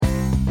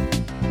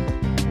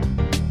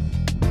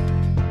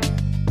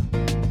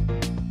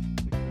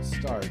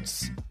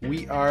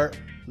we are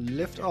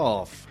lift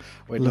off.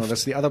 Wait, no,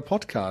 that's the other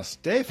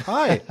podcast. Dave,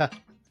 hi.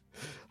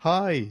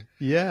 Hi.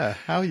 Yeah.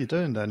 How are you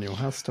doing, Daniel?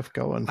 How's stuff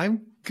going?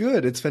 I'm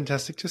good. It's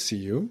fantastic to see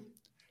you.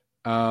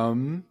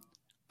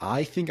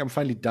 I think I'm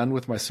finally done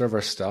with my server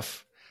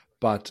stuff,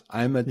 but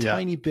I'm a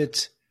tiny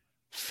bit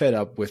fed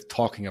up with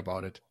talking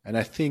about it. And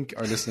I think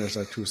our listeners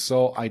are too.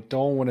 So I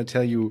don't want to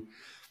tell you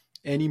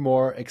any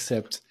more,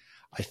 except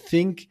I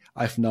think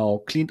I've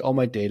now cleaned all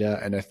my data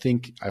and I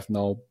think I've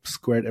now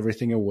squared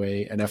everything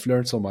away and I've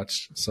learned so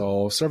much.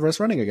 So server is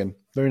running again.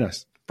 Very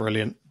nice.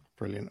 Brilliant.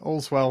 Brilliant.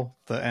 All's well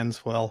that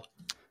ends well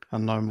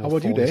and no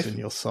more thorns thorns in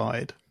your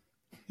side.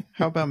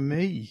 How about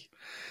me?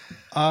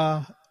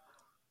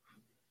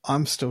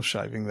 I'm still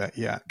shaving that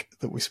yak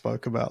that we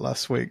spoke about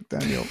last week,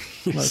 Daniel.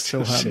 That's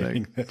still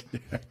happening. That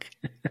yak.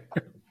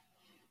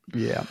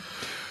 Yeah.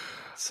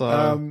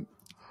 So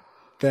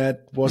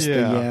that was the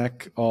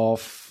yak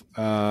of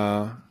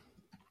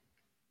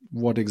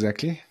what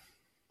exactly?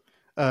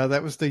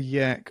 That was the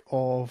yak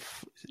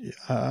of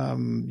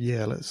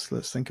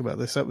let's think about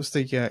this. That was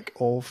the yak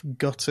of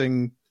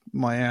gutting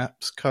my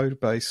app's code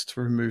base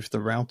to remove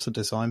the router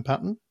design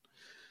pattern.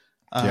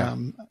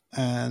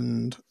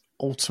 And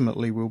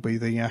ultimately will be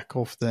the yak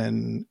of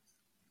then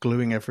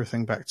gluing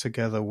everything back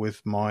together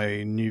with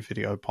my new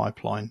video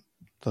pipeline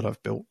that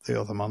I've built the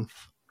other month.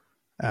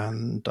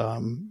 And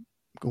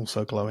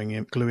also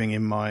gluing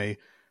in my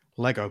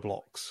Lego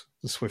blocks,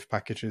 the Swift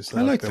packages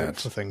that I built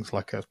for things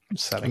like a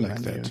setting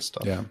menu and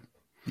stuff.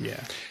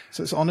 Yeah.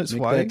 So it's on its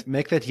way.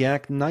 Make that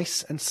yak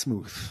nice and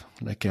smooth.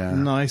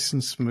 Nice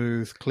and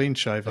smooth, clean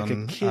shaven. Like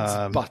a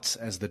kid's butt,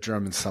 as the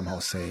Germans somehow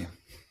say.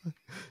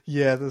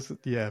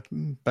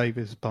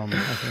 Baby's bum, I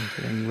think,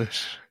 in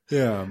English.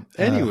 Yeah.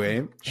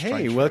 Anyway,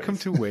 hey, welcome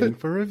to Waiting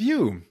for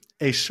Review,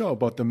 a show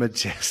about the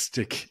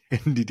majestic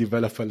indie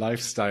developer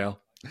lifestyle.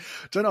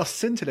 Join our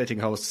scintillating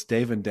hosts,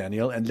 Dave and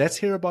Daniel, and let's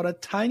hear about a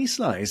tiny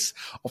slice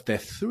of their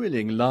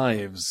thrilling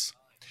lives.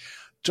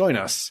 Join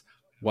us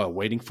while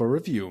waiting for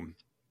review.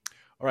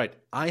 All right,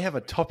 I have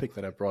a topic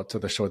that I brought to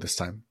the show this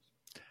time.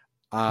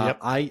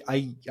 I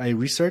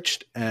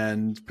researched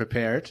and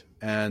prepared,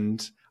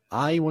 and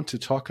I want to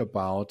talk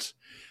about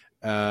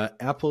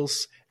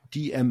Apple's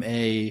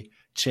DMA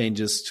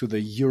changes to the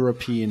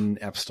European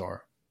App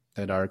Store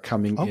that are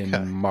coming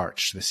in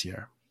March this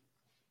year.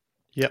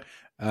 Yeah.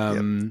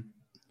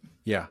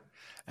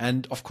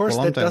 And of course,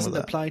 that doesn't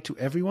apply to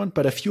everyone,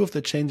 but a few of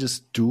the changes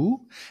do.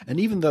 And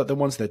even the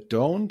ones that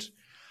don't,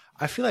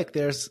 I feel like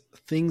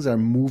things are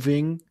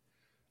moving.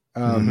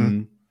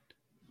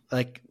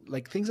 Like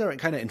things are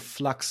kind of in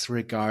flux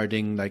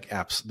regarding like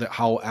apps,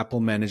 how Apple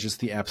manages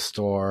the App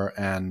Store.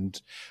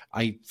 And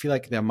I feel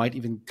like there might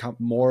even come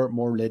more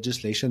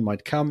legislation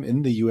might come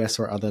in the US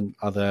or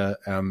other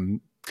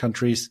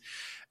countries.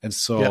 And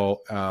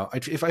so I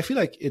feel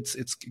like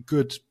it's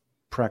good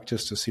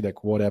practice to see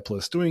like what Apple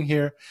is doing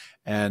here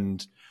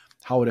and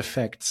how it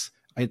affects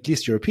at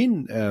least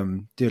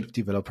European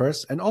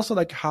developers, and also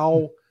like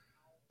how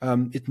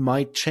it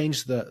might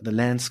change the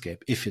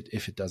landscape if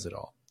it does it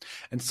all.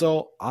 And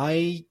so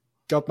I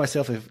got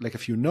myself a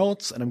few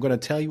notes, and I'm going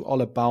to tell you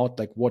all about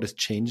like what is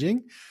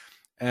changing.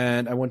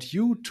 And I want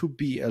you to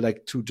be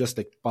to just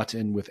butt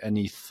in with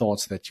any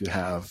thoughts that you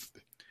have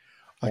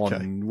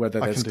on whether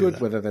that's good,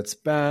 whether that's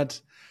bad,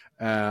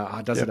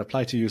 does it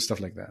apply to you, stuff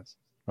like that.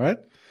 All right.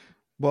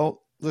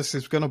 Well, this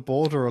is going to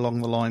border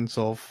along the lines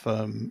of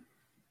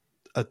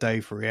a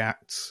Dave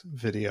Reacts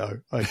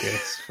video, I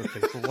guess, for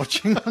people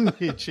watching on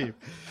YouTube.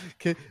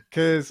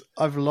 Because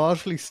I've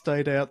largely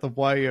stayed out the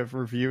way of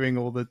reviewing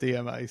all the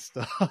DMA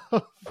stuff.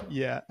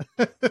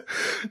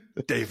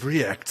 Dave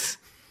Reacts.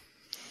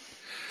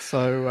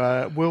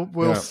 So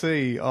we'll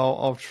see.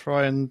 I'll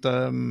try and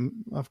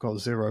I've got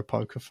zero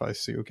poker face,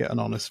 so you'll get an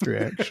honest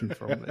reaction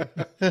from me.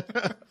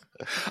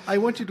 I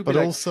want you to be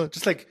also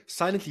just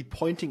silently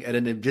pointing at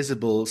an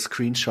invisible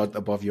screenshot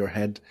above your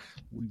head,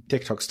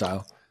 TikTok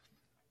style.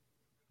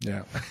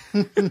 Yeah.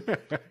 Good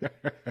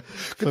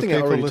thing I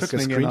already took a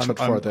screenshot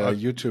for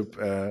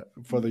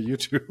the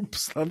YouTube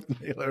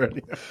thumbnail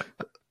earlier.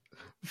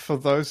 For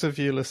those of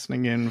you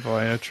listening in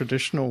via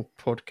traditional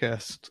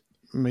podcast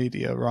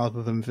media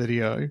rather than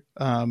video,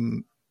 I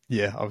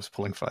was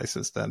pulling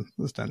faces then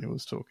as Daniel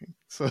was talking.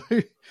 So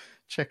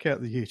check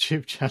out the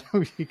YouTube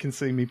channel. You can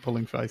see me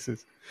pulling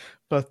faces.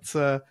 But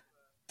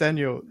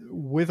Daniel,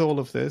 with all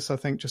of this, I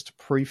think just to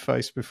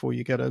preface before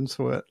you get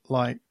into it,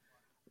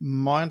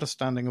 my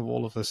understanding of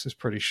all of this is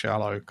pretty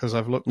shallow, because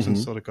I've looked and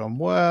sort of gone,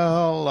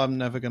 well, I'm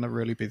never going to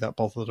really be that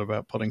bothered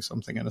about putting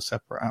something in a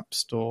separate app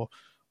store.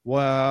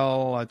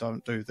 Well, I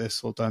don't do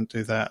this or don't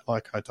do that.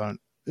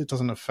 It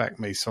doesn't affect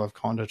me. So I've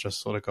kind of just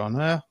sort of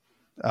gone,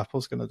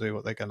 Apple's going to do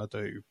what they're going to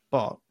do.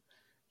 But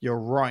you're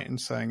right in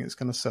saying it's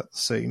going to set the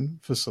scene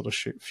for sort of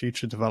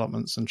future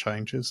developments and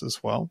changes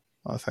as well.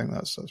 I think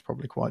that's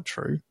probably quite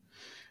true.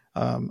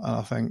 And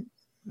I think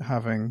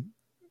having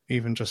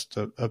even just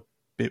a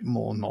bit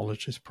more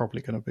knowledge is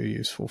probably going to be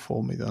useful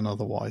for me than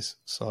otherwise.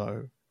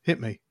 So hit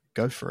me.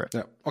 Go for it.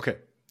 Yeah. Okay.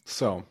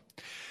 So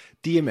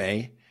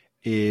DMA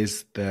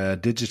is the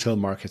Digital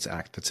Markets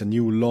Act. That's a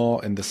new law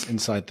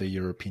inside the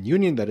European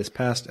Union that is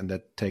passed and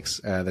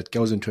that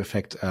goes into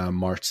effect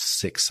March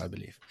 6th, I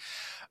believe.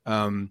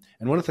 And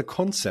one of the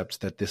concepts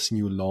that this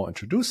new law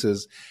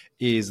introduces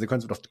is the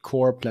concept of the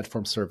core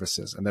platform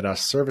services, and that are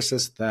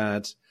services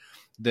that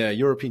the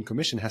European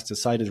Commission has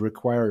decided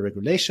require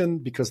regulation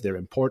because they're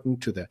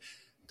important to the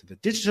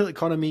digital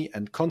economy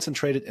and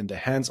concentrated in the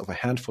hands of a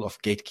handful of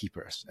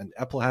gatekeepers. And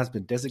Apple has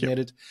been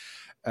designated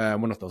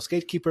one of those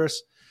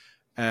gatekeepers.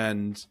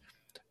 And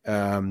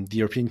the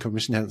European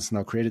Commission has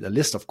now created a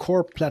list of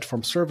core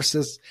platform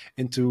services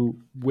into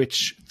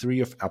which 3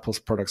 of Apple's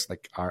products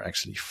are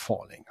actually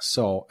falling.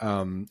 So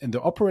in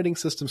the operating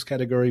systems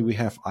category, we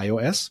have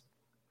iOS,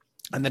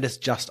 and that is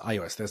just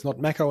iOS. There's not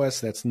Mac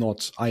OS, that's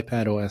not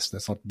iPad OS,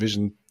 that's not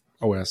Vision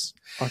OS.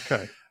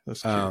 Okay,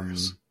 that's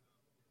curious.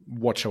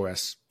 Watch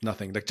OS,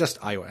 nothing, just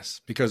iOS,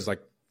 because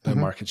the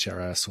market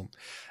share, I assume.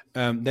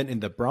 Then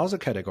in the browser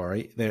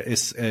category, there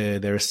is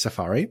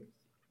Safari.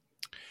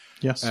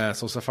 Yes.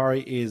 So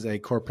Safari is a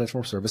core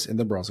platform service in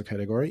the browser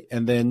category.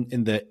 And then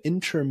in the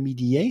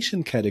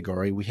intermediation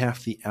category, we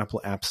have the Apple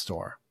App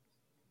Store.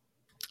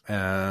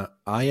 I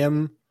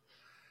am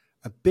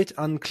a bit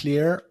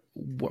unclear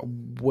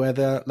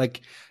whether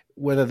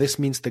this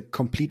means the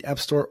complete App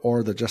Store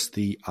or just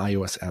the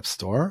iOS App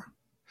Store.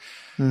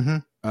 Mm-hmm.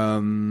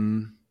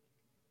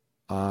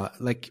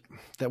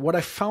 What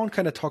I found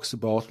kind of talks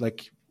about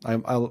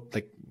I'll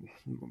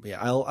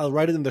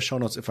write it in the show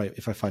notes if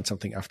I find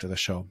something after the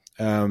show.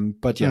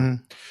 But yeah. Mm-hmm.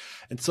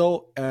 And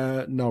so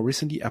now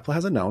recently Apple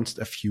has announced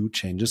a few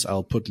changes.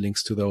 I'll put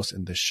links to those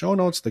in the show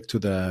notes, to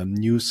the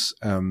news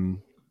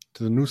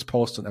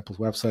post on Apple's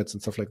websites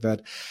and stuff like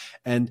that.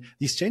 And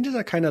these changes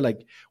are kind of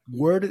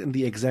worded in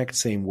the exact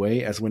same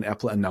way as when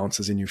Apple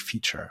announces a new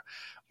feature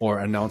or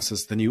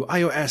announces the new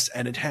iOS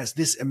and it has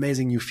this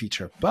amazing new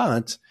feature.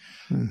 But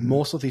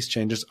most of these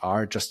changes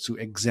are just to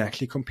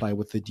exactly comply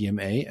with the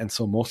DMA. And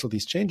so most of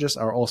these changes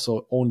are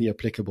also only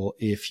applicable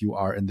if you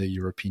are in the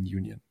European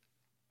Union.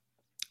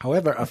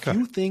 However, a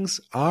few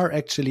things are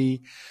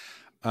actually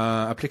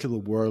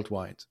applicable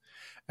worldwide.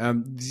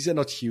 These are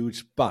not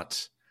huge,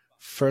 but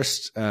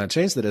first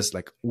change that is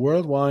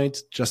worldwide,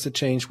 just a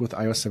change with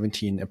iOS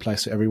 17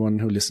 applies to everyone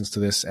who listens to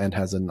this and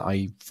has an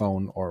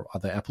iPhone or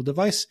other Apple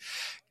device.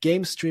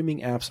 Game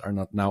streaming apps are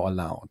not now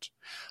allowed.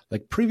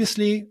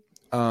 Previously,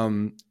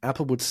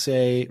 Apple would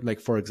say,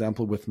 for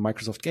example, with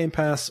Microsoft Game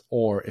Pass,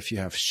 or if you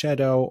have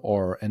Shadow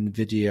or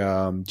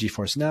NVIDIA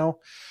GeForce Now,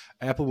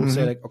 Apple would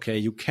say okay,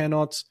 you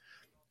cannot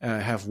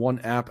have one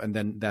app and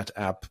then that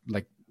app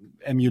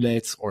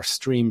emulates or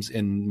streams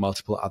in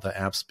multiple other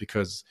apps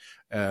because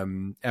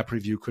App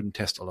Review couldn't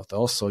test all of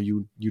those. So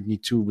you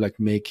need to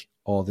make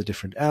all the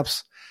different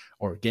apps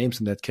or games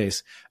in that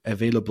case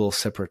available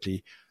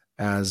separately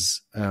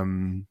as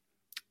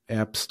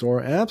App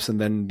Store apps, and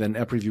then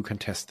App Review can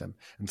test them.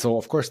 And so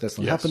of course that's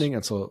not happening.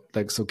 And so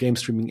game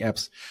streaming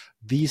apps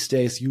these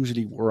days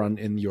usually run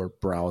in your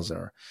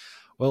browser.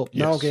 Well,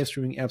 now game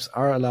streaming apps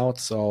are allowed.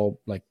 So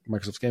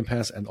Microsoft Game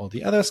Pass and all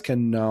the others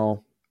can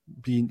now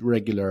be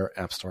regular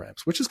App Store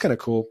apps, which is kind of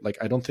cool.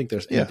 I don't think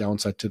there's any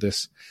downside to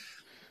this.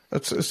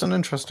 It's an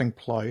interesting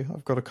play.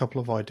 I've got a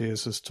couple of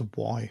ideas as to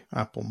why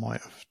Apple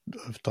might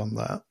have done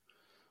that.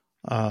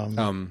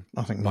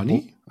 I think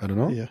money. I don't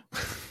know. Yeah.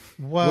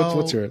 Well,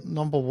 what's your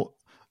number one?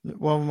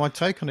 Well, my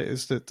take on it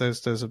is that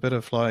there's a bit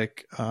of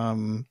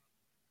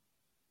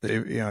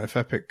if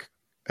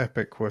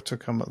Epic were to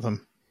come at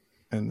them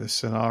in this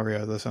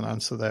scenario, there's an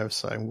answer there of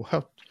saying,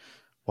 well,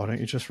 why don't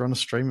you just run a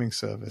streaming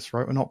service,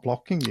 right? We're not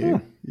blocking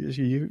you.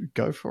 You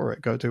go for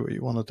it. Go do what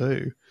you want to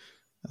do.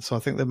 And so I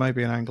think there may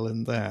be an angle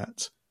in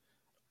that.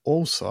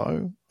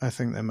 Also, I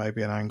think there may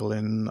be an angle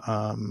in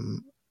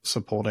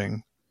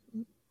supporting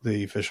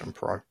the Vision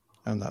Pro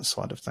and that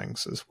side of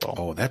things as well.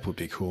 Oh, that would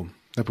be cool.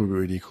 That would be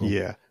really cool.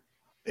 Yeah.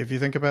 If you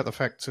think about the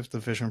fact of the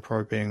Vision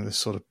Pro being this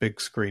sort of big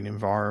screen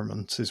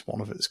environment is one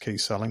of its key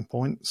selling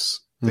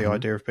points. The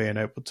idea of being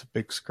able to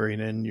big screen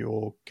in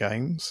your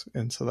games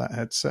into that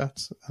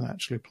headset and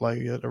actually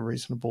play at a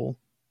reasonable,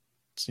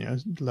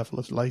 level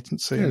of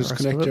latency. Yeah, just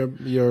connect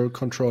your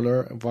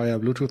controller via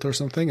Bluetooth or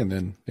something, and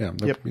then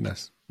that would be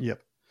nice.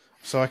 Yep.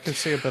 So I could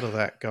see a bit of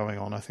that going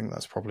on. I think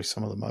that's probably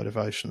some of the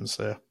motivations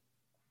there.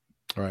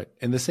 All right.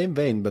 In the same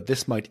vein, but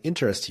this might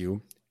interest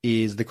you,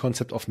 is the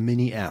concept of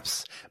mini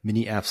apps.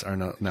 Mini apps are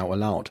now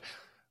allowed.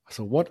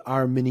 So what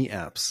are mini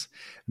apps?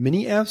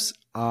 Mini apps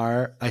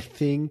are, I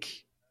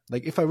think,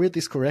 if I read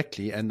this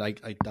correctly, and I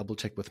double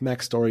check with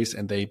Mac Stories,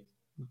 and they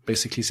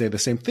basically say the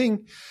same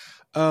thing,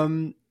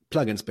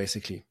 plugins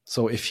basically.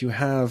 So if you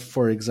have,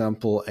 for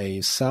example,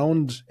 a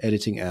sound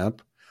editing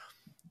app,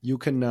 you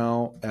can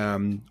now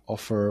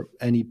offer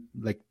any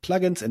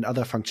plugins and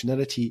other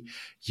functionality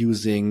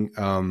using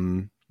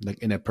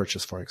in-app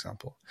purchase, for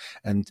example.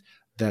 And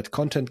that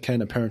content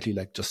can apparently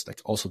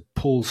also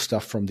pull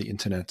stuff from the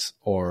internet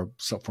or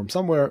from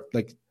somewhere.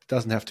 It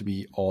doesn't have to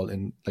be all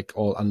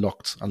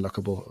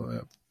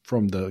unlockable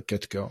from the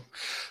get-go.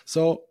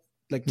 So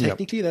like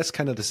technically that's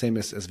kind of the same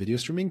as video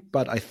streaming,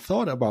 but I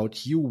thought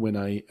about you when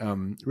I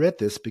read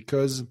this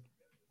because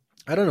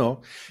I don't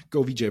know,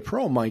 GoVJ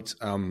Pro might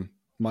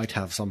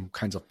have some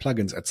kinds of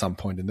plugins at some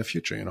point in the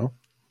future, you know?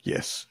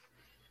 Yes.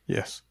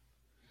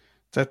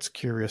 That's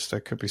curious. There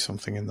could be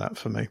something in that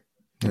for me.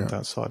 Yeah.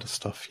 That side of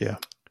stuff, yeah.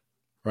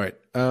 Right.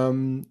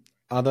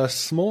 Other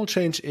small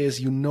change is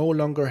you no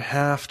longer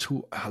have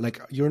to, like,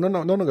 you're no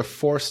longer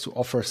forced to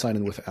offer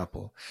sign-in with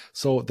Apple.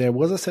 So there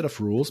was a set of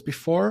rules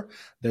before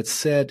that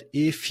said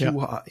if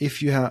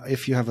you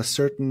have a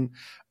certain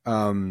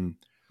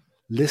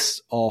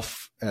list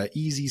of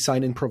easy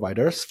sign-in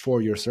providers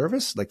for your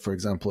service, like for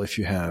example, if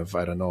you have,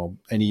 I don't know,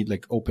 any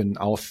like open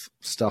auth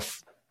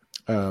stuff,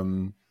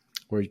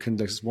 where you can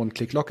just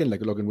one-click login,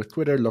 like login with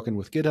Twitter, login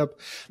with GitHub.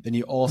 Then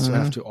you also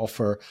have to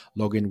offer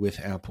login with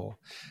Apple.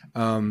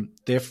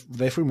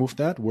 They've removed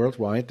that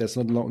worldwide. That's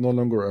no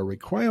longer a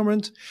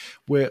requirement.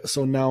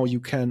 So now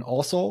you can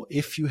also,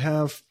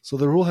 so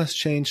the rule has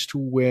changed to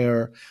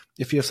where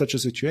if you have such a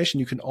situation,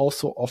 you can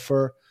also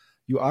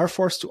you are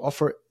forced to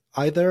offer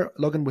either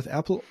login with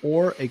Apple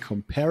or a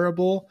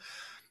comparable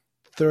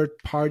third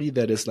party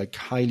that is like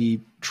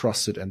highly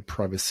trusted and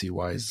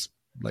privacy-wise,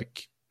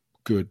 like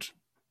good.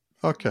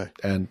 Okay.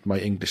 And my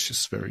English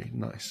is very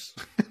nice.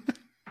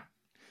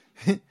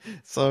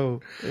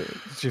 So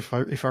if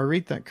I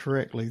read that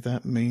correctly,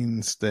 that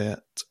means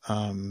that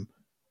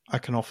I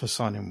can offer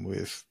sign-in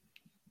with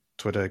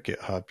Twitter,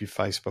 GitHub, your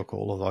Facebook,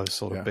 all of those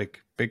sort of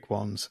big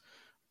ones,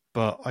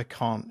 but I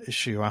can't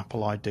issue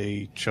Apple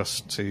ID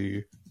just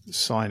to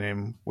sign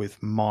in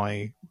with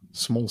my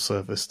small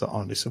service that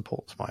only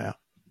supports my app.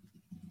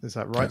 Is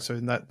that right? Yeah. So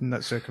in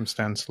that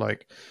circumstance,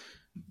 like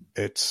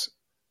it's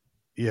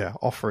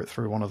offer it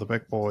through one of the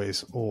big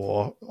boys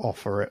or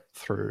offer it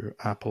through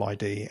Apple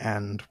ID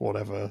and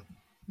whatever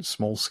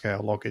small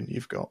scale login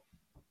you've got.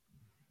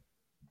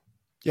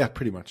 Yeah,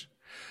 pretty much.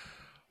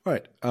 All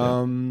right.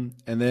 And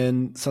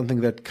then something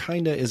that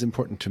kind of is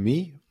important to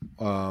me,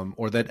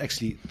 or that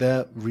actually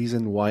the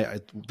reason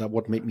why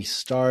what made me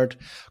start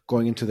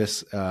going into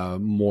this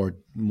more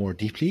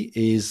deeply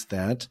is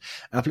that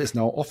Apple is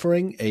now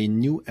offering a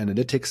new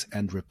analytics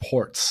and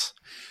reports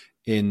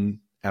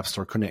in App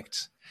Store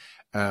Connect.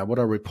 What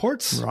are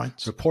reports? Right.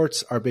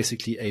 Reports are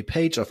basically a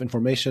page of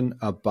information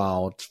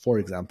about, for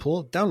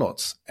example,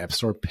 downloads, App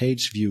Store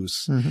page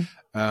views,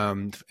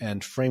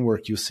 and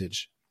framework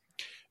usage.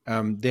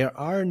 There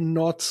are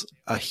not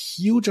a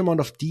huge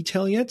amount of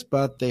detail yet,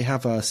 but they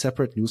have a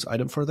separate news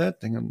item for that.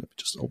 Hang on, let me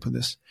just open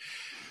this.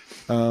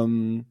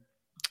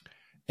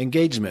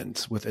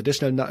 Engagement with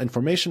additional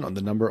information on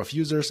the number of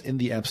users in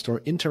the App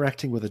Store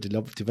interacting with the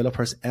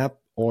developer's app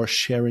or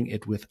sharing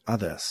it with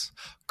others.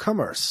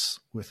 Commerce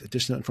with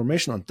additional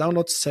information on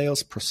downloads,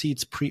 sales,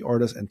 proceeds,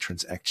 pre-orders, and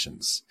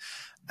transactions.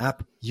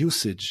 App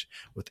usage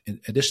with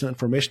additional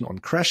information on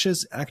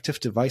crashes, active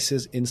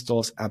devices,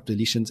 installs, app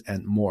deletions,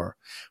 and more.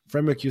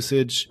 Framework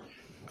usage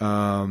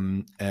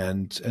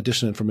and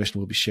additional information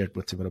will be shared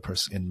with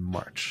developers in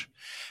March.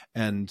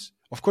 And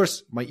of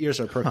course, my ears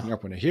are perking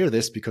up when I hear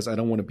this because I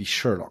don't want to be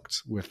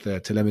Sherlocked with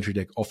the telemetry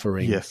deck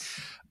offering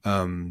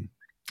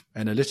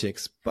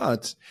analytics.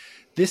 But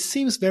this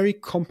seems very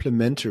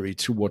complementary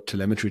to what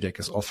telemetry deck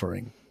is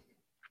offering.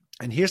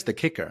 And here's the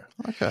kicker.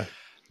 Okay.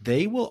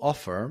 They will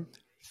offer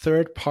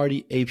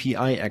third-party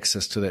API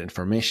access to that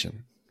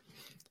information.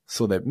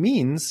 So that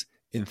means,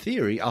 in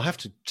theory, I'll have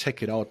to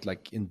check it out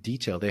like in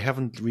detail. They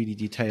haven't really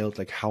detailed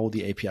like how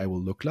the API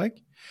will look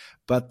like,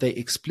 but they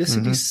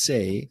explicitly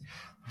say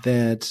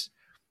that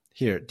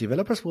here,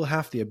 developers will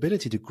have the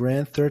ability to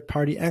grant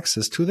third-party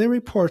access to their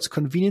reports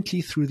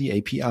conveniently through the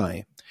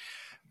API.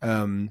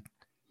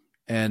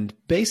 And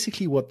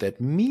basically what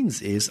that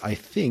means is, I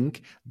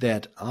think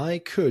that I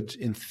could,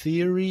 in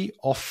theory,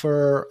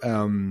 offer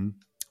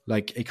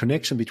like a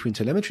connection between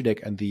telemetry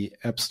deck and the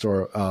App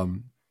Store,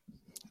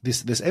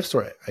 this App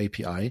Store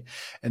API,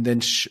 and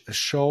then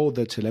show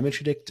the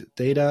telemetry deck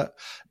data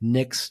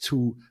next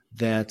to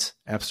that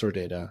App Store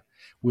data,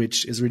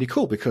 which is really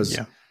cool because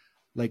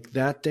like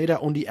that data,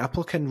 only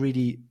Apple can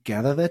really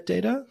gather that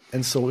data.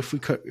 And so if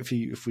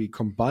we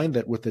combine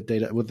that with the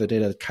data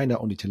that kind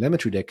of only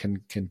telemetry deck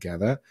can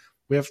gather,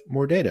 we have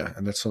more data,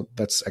 and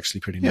that's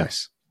actually pretty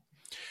nice.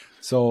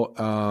 So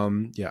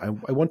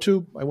I want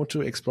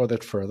to explore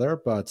that further,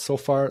 but so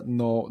far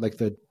no, like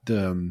the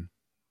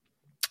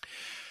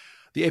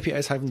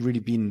APIs haven't really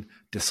been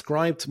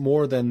described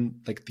more than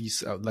like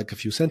these like a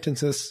few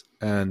sentences,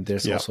 and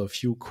there's also a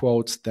few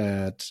quotes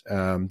that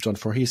John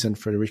Voorhees and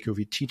Federico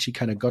Vitici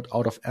kind of got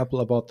out of Apple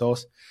about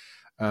those.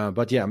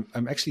 But yeah,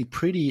 I'm actually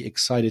pretty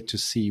excited to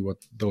see what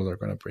those are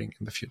going to bring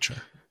in the future.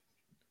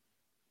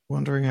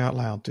 Wondering out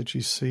loud, did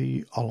you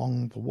see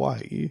along the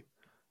way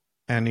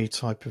any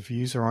type of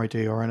user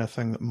ID or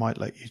anything that might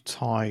let you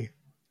tie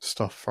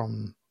stuff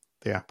from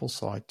the Apple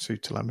side to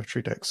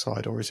telemetry deck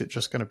side, or is it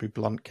just going to be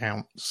blunt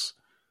counts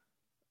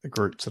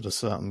grouped at a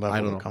certain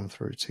level to come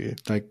through to you?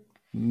 Like,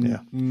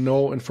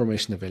 no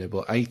information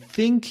available. I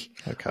think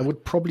I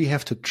would probably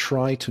have to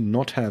try to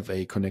not have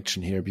a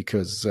connection here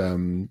because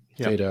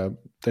data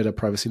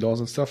privacy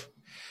laws and stuff.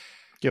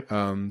 Yep.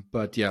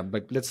 But yeah,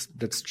 like let's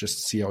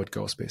just see how it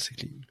goes.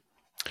 Basically,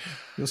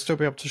 You'll still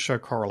be able to show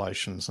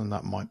correlations, and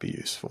that might be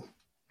useful.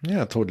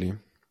 Yeah, totally.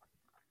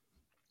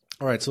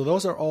 All right, so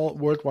those are all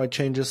worldwide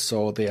changes,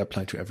 so they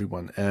apply to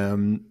everyone.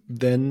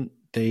 Then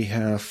they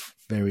have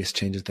various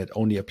changes that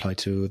only apply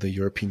to the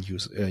European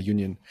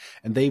Union,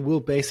 and they will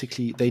they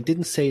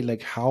didn't say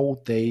like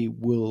how they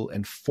will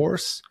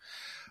enforce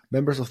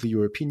members of the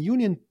European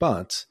Union,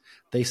 but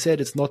they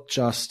said it's not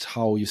just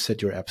how you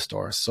set your app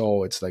store.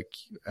 So it's like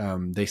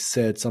they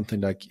said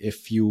something like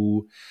if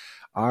you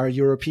are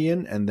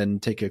European and then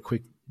take a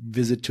quick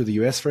visit to the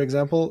US, for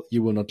example,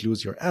 you will not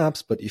lose your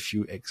apps. But if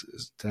you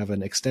have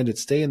an extended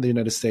stay in the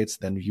United States,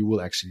 then you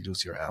will actually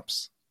lose your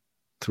apps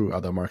through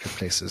other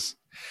marketplaces.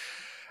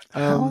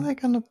 How are they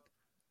going to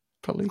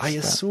police I that?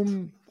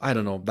 assume, I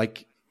don't know,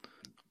 like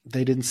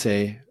they didn't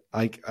say.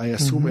 I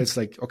assume it's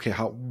like, okay,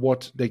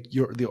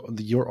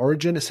 your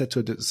origin is set to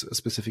a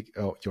specific,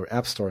 your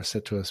app store is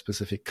set to a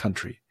specific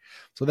country.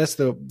 So that's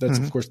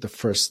of course the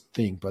first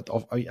thing, but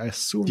I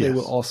assume they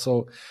will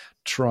also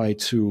try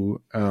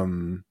to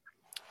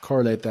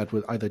correlate that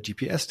with either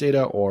GPS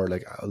data or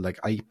like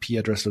IP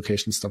address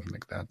location, something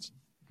like that.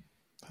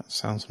 That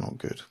sounds not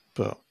good,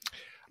 but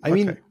I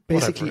mean,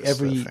 basically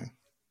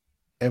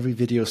every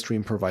video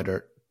stream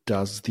provider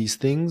does these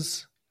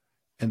things.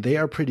 And they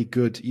are pretty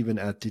good even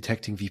at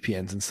detecting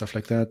VPNs and stuff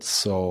like that.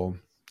 So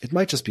it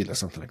might just be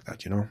something like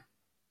that, you know?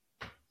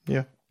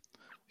 Yeah.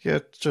 Yeah,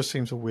 it just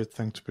seems a weird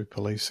thing to be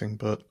policing,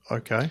 but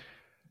okay.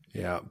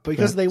 Yeah,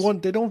 because they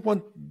don't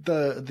want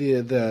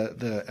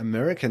the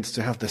Americans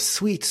to have the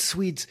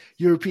sweet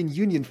European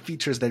Union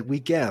features that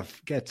we get.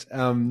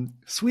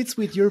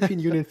 Sweet European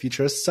Union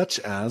features such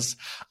as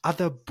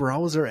other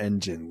browser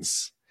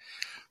engines.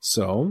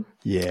 So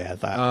yeah,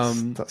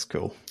 that's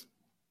cool.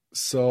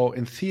 So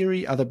in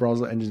theory, other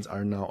browser engines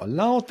are now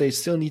allowed. They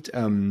still need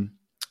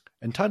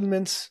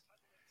entitlements,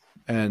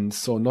 and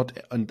so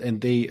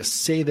and they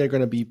say they're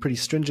going to be pretty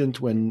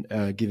stringent when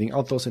giving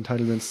out those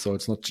entitlements. So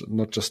it's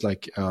not just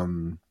like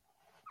oh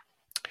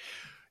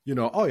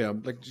yeah,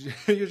 like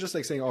you're just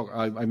like saying, oh,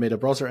 I made a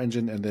browser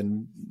engine and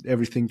then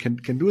everything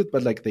can do it,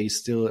 but like they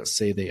still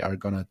say they are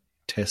going to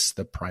test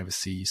the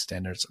privacy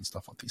standards and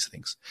stuff on these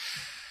things.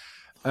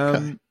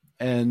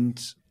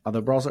 And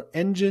other browser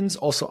engines,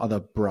 also other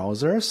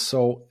browsers.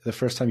 So the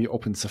first time you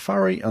open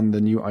Safari on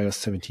the new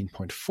iOS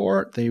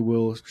 17.4, they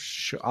will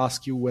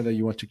ask you whether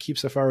you want to keep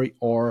Safari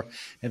or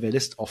have a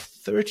list of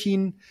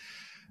 13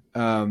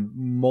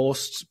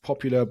 most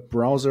popular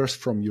browsers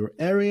from your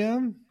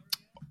area,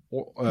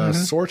 or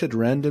sorted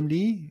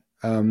randomly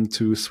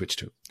to switch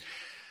to.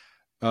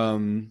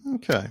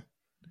 Okay.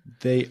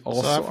 They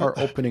also are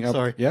opening up.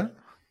 Sorry. Yeah.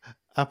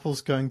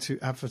 Apple's going to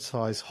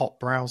advertise hot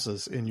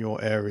browsers in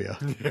your area.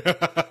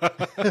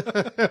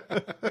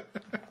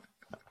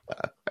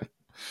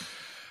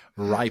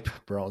 Ripe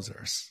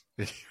browsers.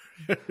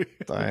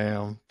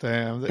 Damn.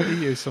 The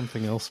EU is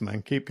something else,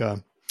 man. Keep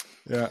going.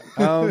 Yeah.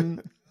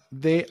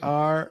 They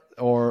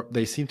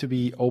seem to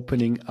be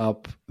opening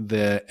up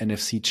the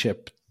NFC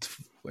chip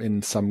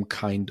in some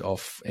kind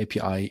of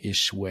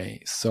API-ish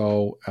way.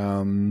 So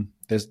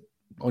there's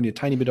only a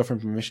tiny bit of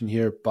information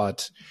here,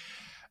 but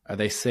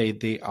they say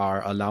they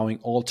are allowing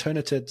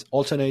alternate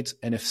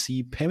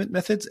NFC payment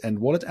methods and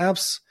wallet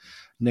apps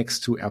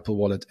next to Apple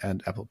Wallet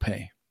and Apple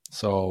Pay.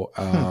 So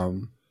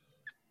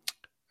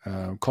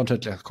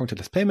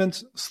contactless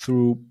payments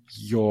through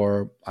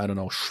your, I don't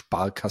know,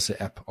 Sparkasse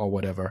app or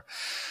whatever.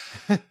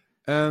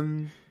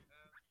 And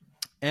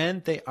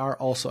they are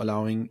also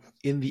allowing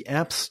in the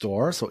App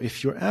Store. So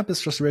if your app is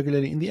just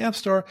regularly in the App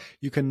Store,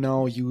 you can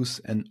now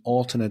use an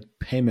alternate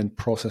payment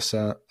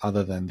processor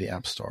other than the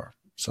App Store.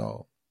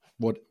 So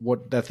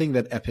what the thing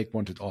that Epic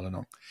wanted all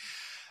along.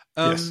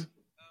 Yes.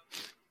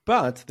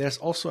 But there's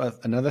also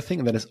another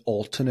thing that is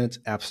alternate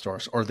app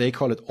stores, or they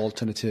call it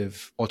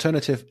alternative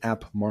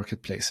app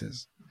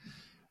marketplaces.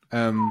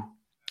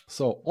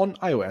 So on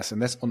iOS,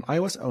 and that's on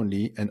iOS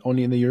only, and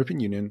only in the European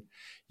Union,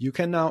 you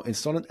can now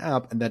install an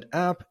app, and that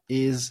app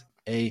is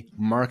a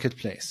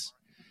marketplace.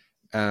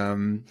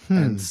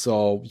 And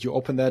so you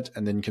open that,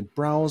 and then you can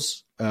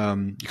browse.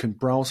 You can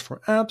browse for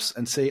apps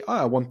and say,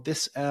 I want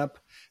this app.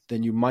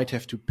 Then you might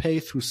have to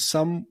pay through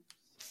some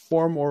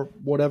form or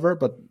whatever,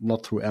 but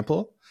not through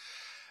Apple.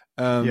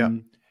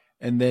 And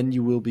then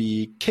you will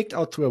be kicked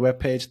out to a web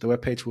page. The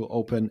web page will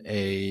open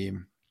a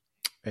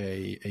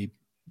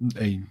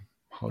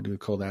how do we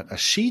call that? A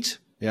sheet.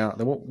 Yeah,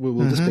 we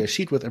will display a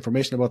sheet with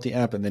information about the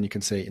app, and then you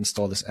can say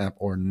install this app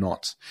or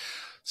not.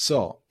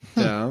 So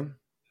the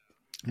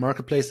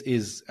marketplace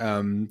is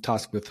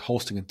tasked with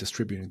hosting and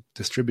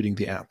distributing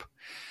the app.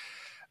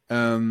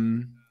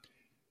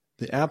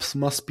 The apps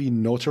must be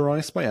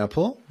notarized by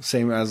Apple,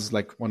 same as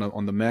like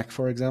on the Mac,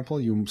 for example.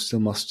 You still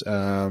must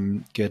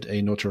get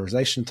a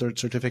notarization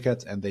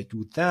certificate, and they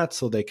do that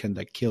so they can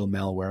like kill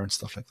malware and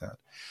stuff like that.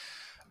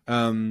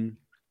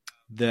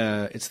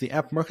 It's the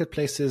app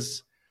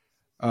marketplace's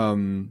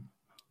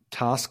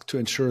task to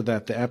ensure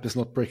that the app is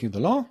not breaking the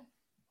law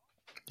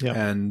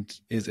and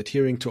is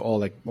adhering to all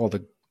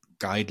the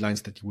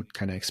guidelines that you would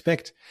kind of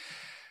expect.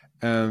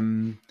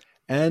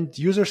 And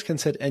users can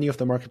set any of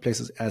the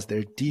marketplaces as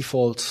their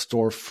default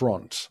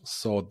storefront,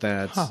 so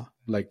that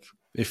like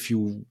if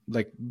you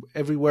like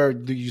everywhere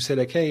do you say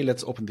like, hey,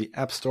 let's open the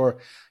App Store,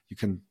 you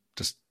can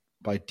just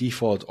by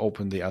default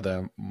open the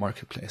other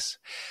marketplace.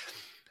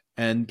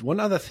 And one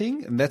other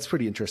thing, and that's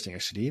pretty interesting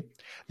actually,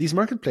 these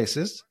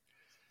marketplaces,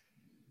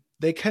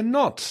 they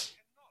cannot,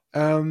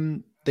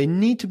 they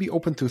need to be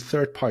open to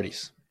third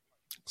parties.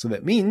 So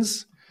that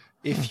means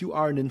if you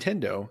are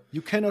Nintendo,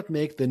 you cannot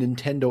make the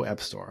Nintendo App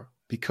Store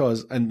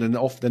and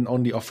then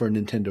only offer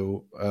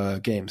Nintendo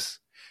games.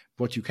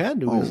 What you can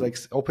do is like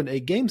open a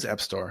games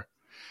App Store,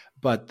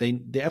 but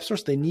the App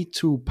Stores, they need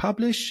to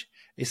publish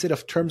a set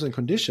of terms and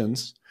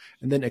conditions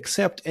and then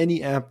accept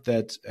any app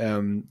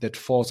that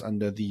falls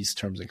under these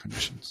terms and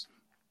conditions.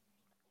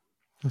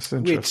 That's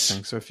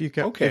interesting. So if you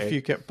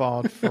get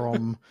barred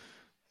from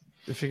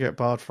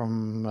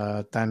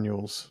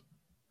Daniel's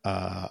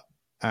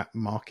app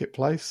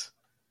marketplace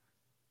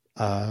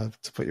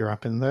to put your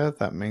app in there,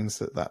 that means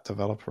that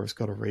developer has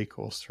got a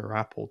recourse through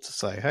Apple to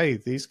say, hey,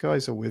 these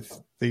guys are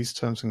with these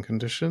terms and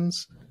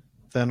conditions,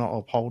 they're not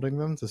upholding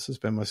them, this has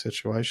been my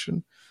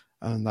situation.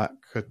 And that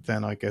could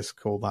then, I guess,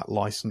 call that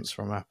license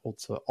from Apple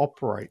to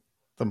operate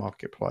the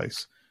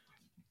marketplace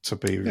to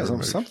be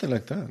removed. Something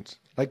like that.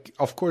 Like,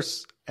 of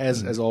course,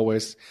 as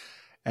always,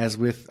 as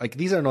with, like,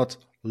 these are not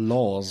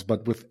laws,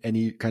 but with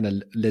any kind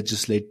of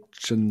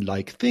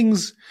legislation-like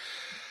things,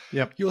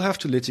 you'll have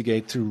to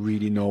litigate to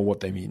really know what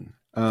they mean.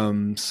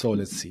 So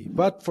let's see.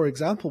 But for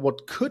example,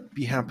 what could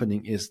be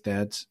happening is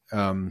that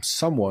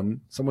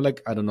someone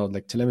like, I don't know,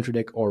 like Telemetry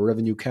Deck or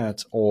Revenue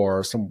Cat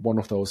or one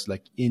of those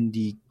like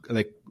indie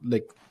like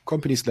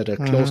companies that are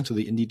close to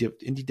the indie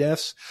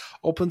devs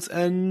opens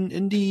an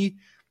indie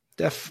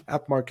dev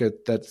app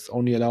market that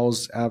only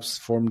allows apps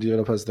from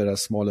developers that are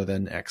smaller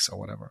than X or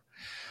whatever.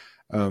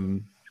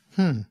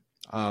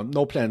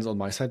 No plans on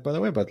my side, by the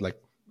way, but like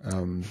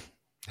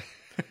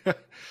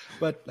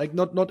but like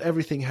not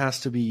everything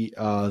has to be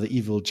the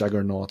evil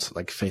juggernaut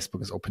like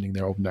Facebook is opening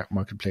their open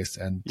marketplace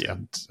and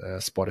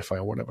Spotify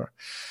or whatever.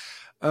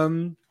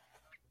 All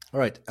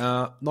right.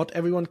 Not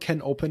everyone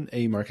can open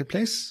a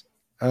marketplace.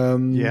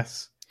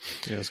 Yes.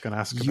 Yeah, I was going to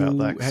ask about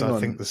that because I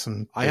think there's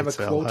some. I have a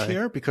quote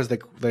here because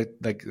that's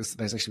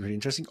actually pretty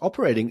interesting.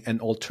 Operating an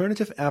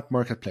alternative app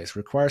marketplace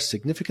requires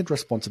significant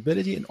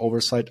responsibility and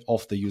oversight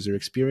of the user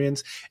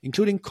experience,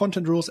 including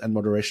content rules and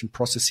moderation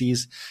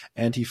processes,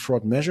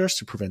 anti-fraud measures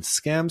to prevent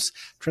scams,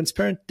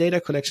 transparent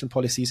data collection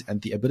policies,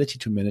 and the ability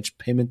to manage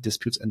payment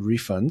disputes and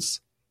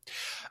refunds.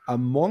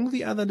 Among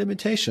the other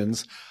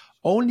limitations,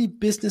 only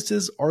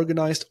businesses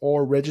organized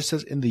or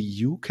registered in the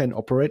EU can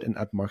operate an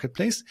app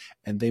marketplace,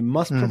 and they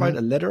must provide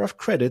a letter of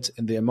credit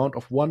in the amount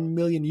of 1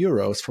 million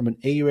euros from an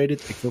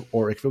A-rated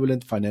or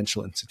equivalent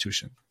financial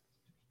institution.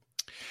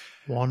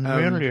 1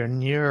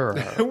 million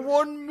euros.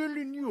 1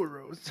 million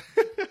euros.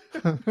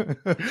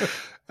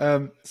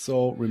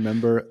 So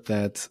remember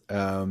that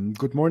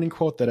good morning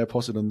quote that I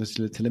posted on this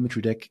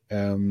Telemetry Deck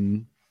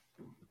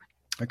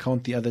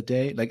account the other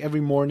day. Like every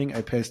morning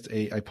I post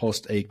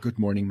a good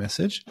morning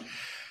message.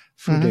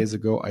 A few days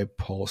ago, I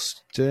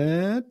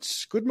posted,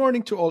 good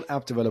morning to all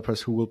app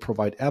developers who will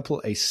provide Apple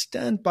a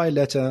standby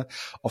letter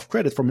of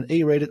credit from an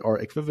A-rated or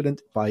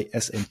equivalent by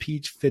S&P,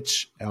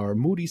 Fitch, or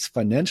Moody's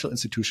financial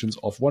institutions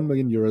of 1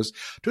 million euros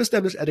to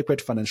establish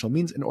adequate financial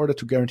means in order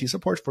to guarantee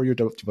support for your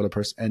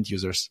developers and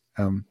users.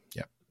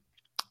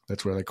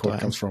 That's where the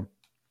quote comes from.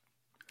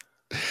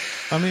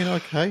 I mean,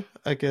 okay,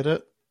 I get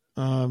it.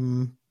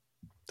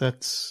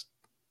 That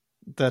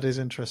is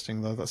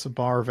interesting, though. That's a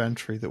bar of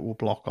entry that will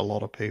block a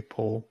lot of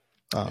people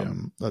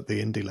at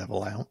the indie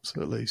level out,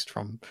 at least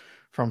from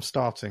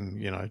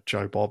starting,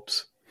 Joe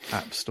Bob's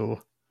App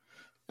Store.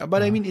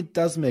 But I mean, it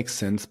does make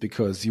sense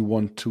because you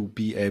want to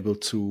be able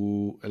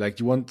to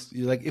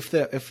if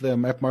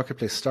the app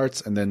marketplace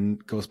starts and then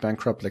goes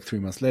bankrupt like 3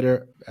 months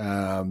later,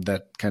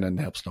 that kind of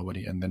helps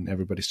nobody, and then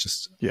everybody's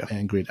just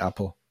angry at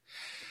Apple.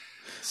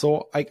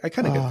 So I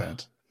kind of get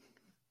that.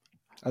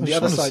 On the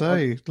other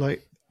side,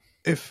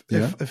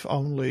 if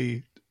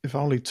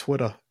only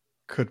Twitter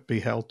could be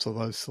held to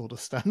those sort of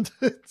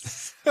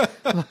standards.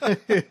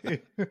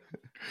 The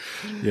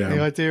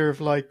idea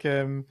of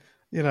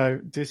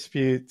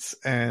disputes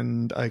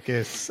and I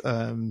guess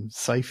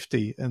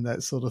safety and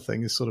that sort of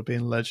thing is sort of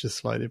being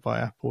legislated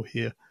by Apple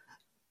here.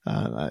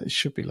 It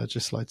should be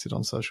legislated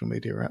on social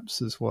media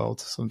apps as well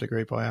to some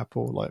degree by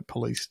Apple, like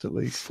policed at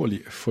least.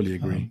 Fully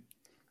agree.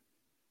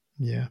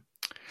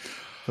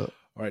 But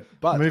all right,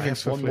 but moving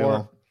swiftly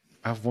on.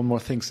 I have one more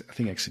thing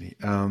actually.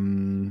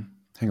 Hang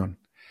on.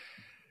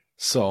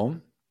 So,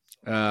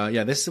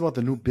 this is about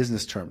the new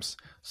business terms.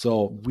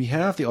 So we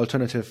have the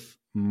alternative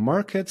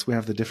markets, we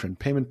have the different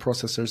payment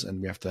processors,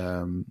 and we have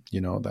the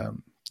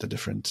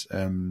different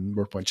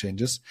WordPoint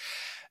changes.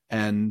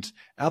 And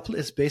Apple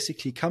is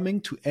basically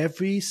coming to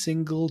every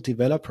single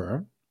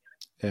developer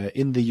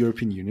in the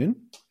European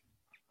Union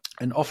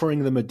and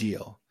offering them a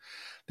deal.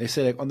 They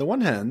say, on the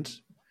one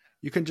hand,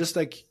 you can just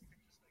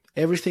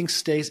everything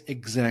stays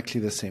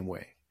exactly the same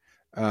way.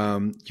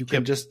 You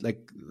can just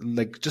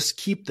just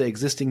keep the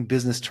existing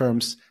business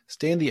terms,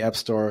 stay in the App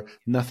Store,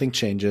 nothing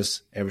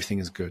changes, everything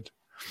is good.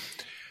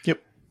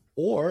 Yep.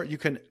 Or you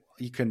can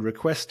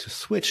request to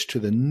switch to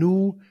the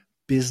new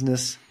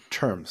business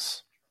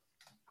terms.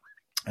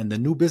 And the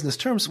new business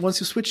terms, once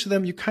you switch to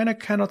them, you kind of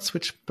cannot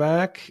switch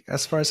back,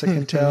 as far as I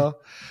can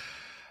tell.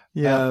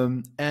 Yeah.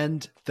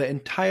 And the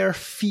entire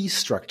fee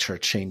structure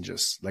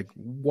changes. Like,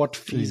 what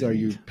fees are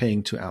you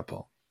paying to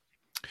Apple?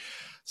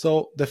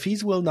 So the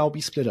fees will now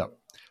be split up.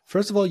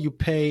 First of all, you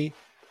pay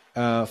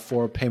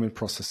for payment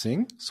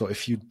processing. So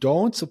if you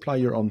don't supply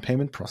your own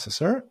payment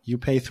processor, you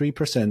pay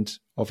 3%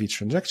 of each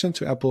transaction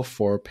to Apple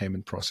for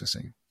payment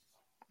processing.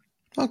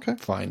 Okay.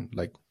 Fine.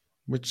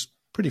 Which is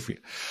pretty free.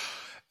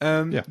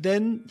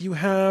 Then you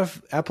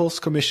have Apple's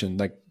commission,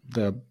 like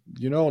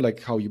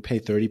how you pay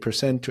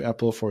 30% to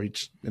Apple for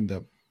each in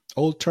the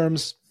old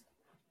terms.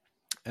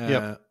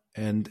 And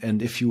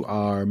if you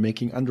are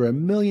making under €1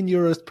 million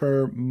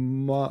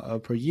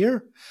per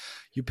year,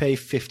 you pay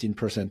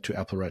 15% to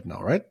Apple right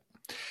now, right?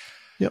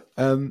 Yep.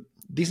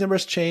 These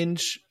numbers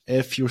change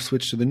if you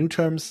switch to the new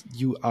terms.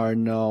 You are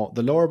now,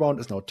 the lower bound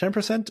is now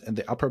 10% and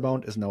the upper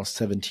bound is now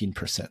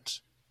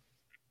 17%.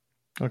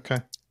 Okay.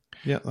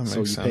 Yeah, that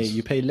makes sense.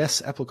 You pay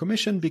less Apple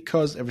commission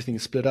because everything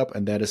is split up,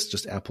 and that is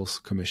just Apple's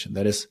commission.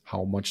 That is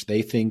how much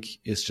they think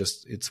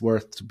it's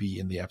worth to be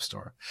in the App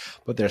Store.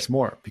 But there's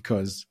more,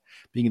 because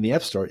being in the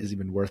App Store is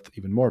worth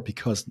even more,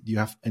 because you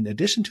have, in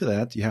addition to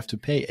that, you have to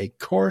pay a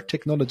core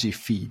technology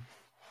fee.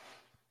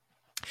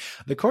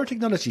 The core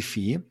technology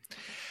fee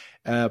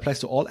applies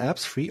to all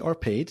apps, free or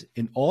paid,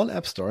 in all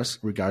app stores,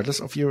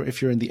 regardless of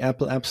if you're in the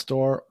Apple App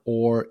Store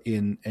or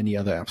in any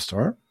other app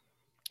store.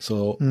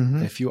 So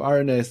if you are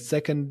in a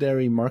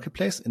secondary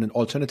marketplace, in an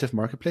alternative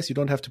marketplace, you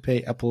don't have to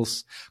pay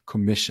Apple's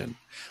commission,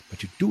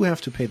 but you do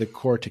have to pay the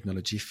core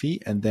technology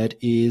fee, and that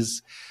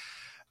is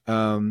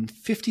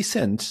 50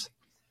 cents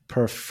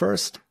per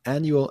first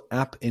annual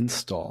app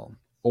install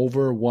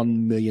over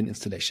 1 million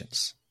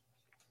installations.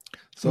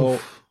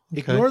 So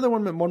ignore the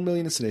 1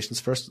 million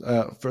installations first,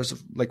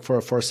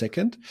 for a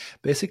second.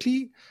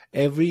 Basically,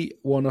 every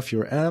one of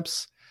your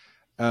apps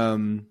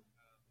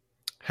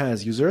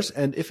has users,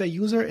 and if a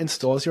user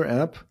installs your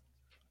app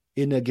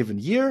in a given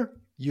year,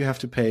 you have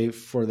to pay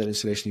for that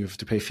installation. You have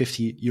to pay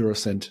 50 euro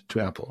cent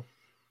to Apple.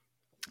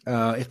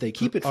 If they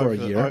keep it for a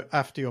year,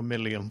 after your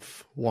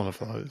millionth one of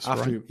those,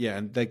 right? Yeah,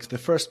 and the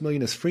first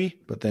million is free,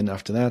 but then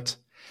after that,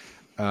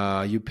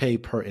 you pay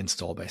per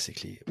install,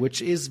 basically,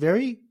 which is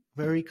very,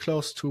 very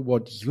close to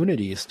what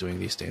Unity is doing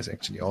these days,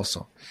 actually,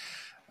 also.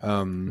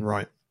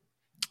 Right.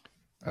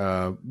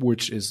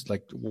 Which is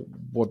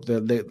what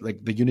the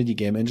Unity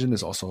game engine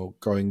is also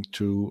going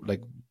to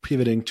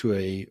pivoting to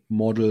a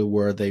model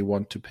where they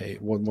want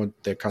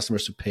their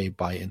customers to pay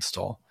by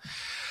install.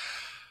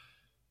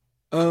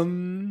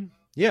 And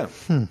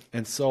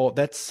so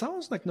that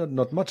sounds like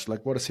not much.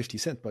 Like, what is 50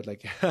 cents? But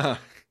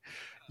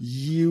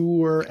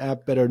your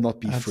app better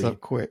not be free. Adds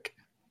up quick.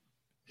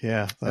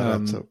 Yeah, that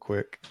adds up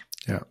quick.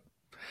 Yeah.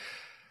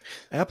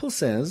 Apple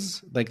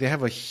says, they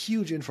have a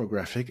huge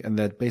infographic, and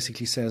that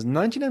basically says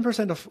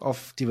 99%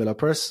 of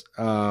developers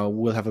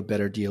will have a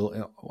better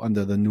deal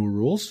under the new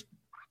rules,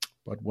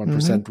 but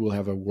 1% will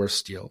have a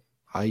worse deal.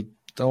 I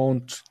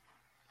don't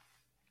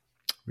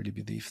really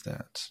believe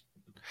that.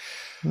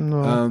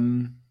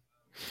 No.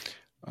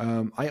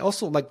 I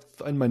also,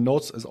 in my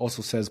notes, it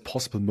also says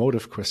possible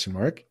motive ?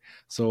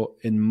 So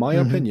in my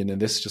opinion,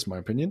 and this is just my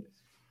opinion,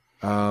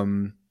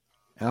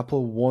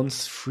 Apple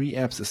wants free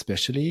apps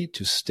especially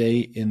to stay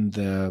in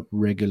the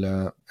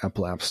regular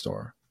Apple App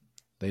Store.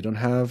 They don't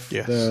have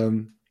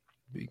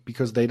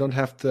because they don't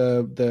have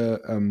they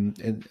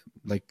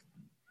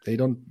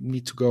don't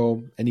need to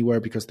go anywhere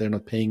because they're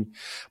not paying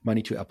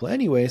money to Apple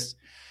anyways.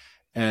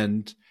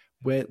 And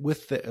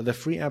with the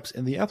free apps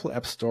in the Apple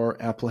App Store,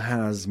 Apple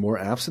has more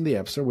apps in the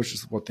App Store, which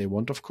is what they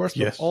want, of course.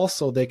 But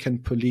also they can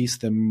police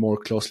them more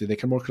closely. They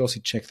can more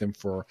closely check them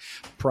for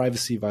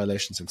privacy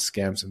violations and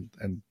scams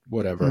and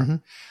whatever.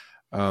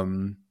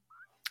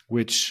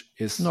 Which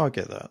is... No, I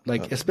get that.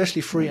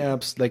 Especially free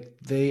apps,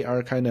 they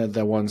are kind of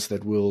the ones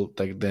that will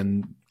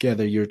then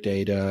gather your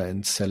data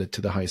and sell it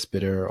to the highest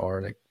bidder,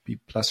 or be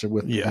plastered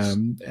with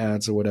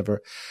ads or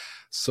whatever.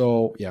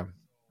 So, yeah.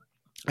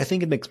 I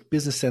think it makes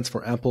business sense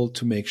for Apple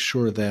to make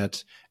sure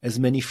that as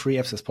many free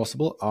apps as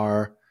possible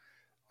are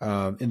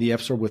in the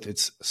App Store with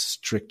its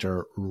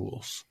stricter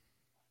rules.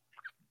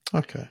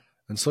 Okay.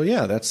 And so,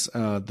 that's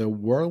the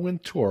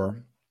whirlwind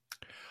tour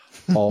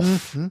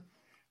of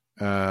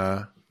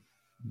the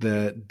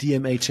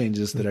DMA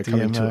changes that are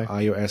coming to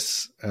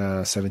iOS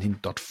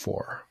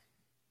 17.4.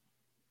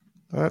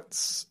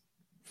 That's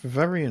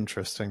very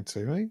interesting to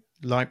me.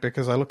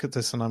 Because I look at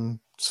this and I'm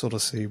sort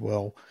of see,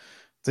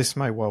 this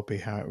may well be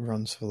how it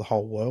runs for the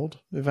whole world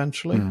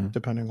eventually,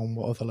 depending on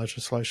what other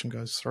legislation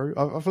goes through.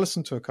 I've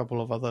listened to a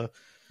couple of other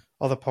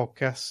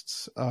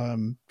podcasts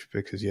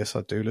because, yes,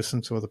 I do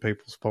listen to other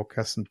people's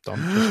podcasts and don't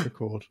just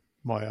record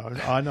my own.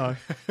 I know.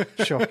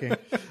 Shocking.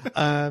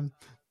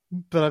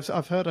 But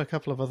I've heard a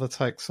couple of other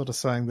takes sort of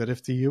saying that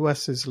if the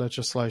US's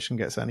legislation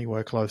gets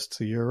anywhere close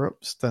to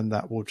Europe's, then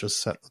that will just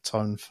set the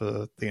tone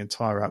for the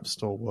entire App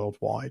Store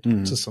worldwide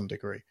to some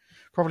degree.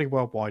 Probably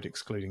worldwide,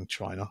 excluding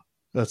China.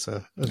 That's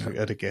a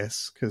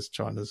guess, because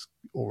China's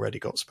already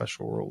got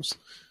special rules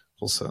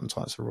for certain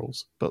types of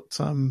rules. But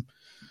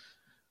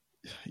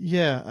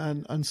yeah,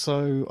 and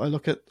so I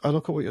look at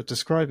what you're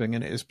describing,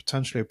 and it is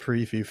potentially a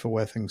preview for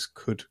where things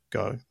could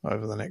go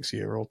over the next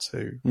year or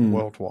two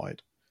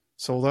worldwide.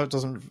 So although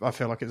I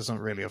feel like it doesn't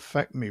really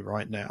affect me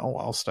right now,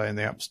 I'll stay in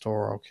the App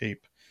Store. I'll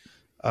keep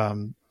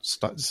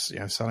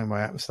selling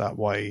my apps that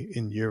way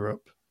in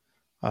Europe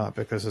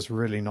because there's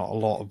really not a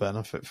lot of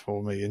benefit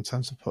for me in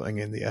terms of putting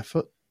in the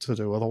effort to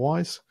do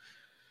otherwise.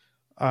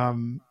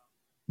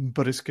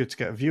 But it's good to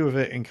get a view of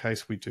it in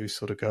case we do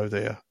sort of go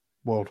there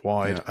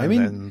worldwide,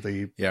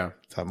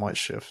 that might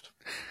shift.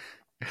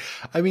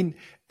 I mean,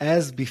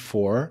 as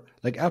before,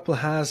 like Apple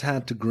has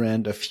had to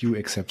grant a few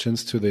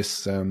exceptions to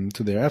this, to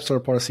their App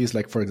Store policies,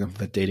 like for example,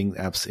 the dating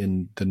apps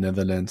in the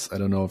Netherlands. I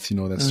don't know if you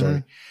know that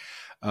story.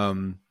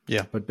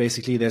 But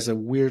basically there's a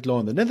weird law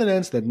in the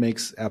Netherlands that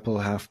makes Apple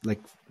have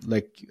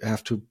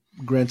have to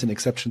grant an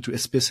exception to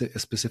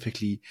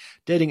specifically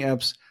dating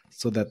apps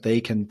so that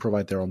they can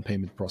provide their own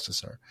payment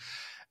processor.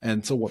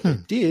 And so what they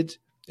did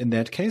in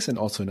that case, and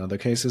also in other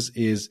cases,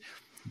 is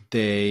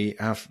they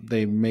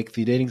make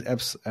the dating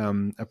apps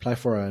apply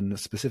for a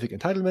specific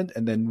entitlement,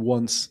 and then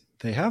once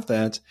they have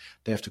that,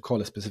 they have to call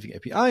a specific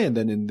API, and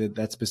then in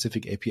that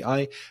specific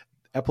API,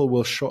 Apple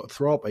will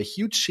throw up a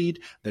huge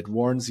sheet that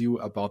warns you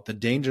about the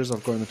dangers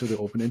of going into the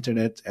open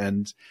internet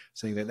and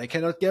saying that they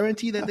cannot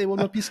guarantee that they will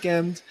not be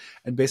scammed,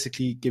 and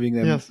basically giving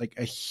them like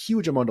a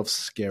huge amount of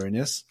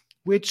scariness,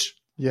 which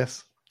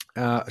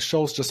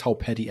shows just how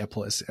petty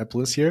Apple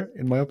is here,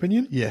 in my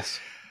opinion. Yes.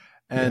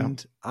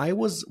 And I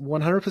was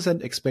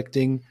 100%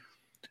 expecting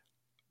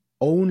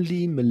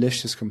only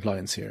malicious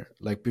compliance here,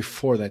 like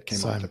before that came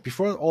out. Like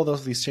before all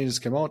these changes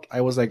came out, I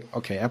was like,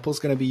 okay, Apple's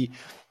going to be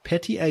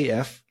petty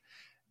AF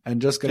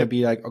and just going to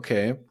be like,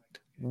 okay,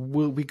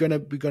 we're going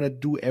to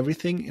do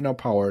everything in our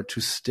power to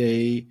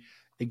stay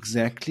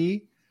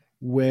exactly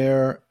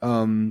where,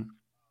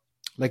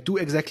 do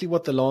exactly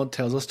what the law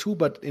tells us to,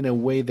 but in a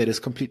way that is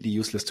completely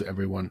useless to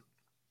everyone.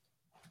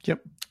 Yep.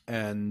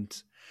 And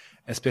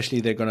especially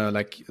they're gonna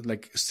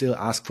like still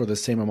ask for the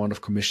same amount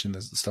of commission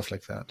and stuff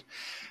like that.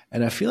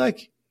 And I feel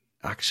like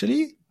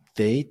actually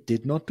they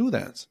did not do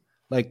that.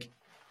 Like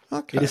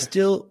it is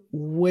still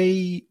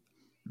way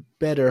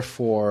better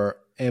for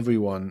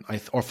everyone,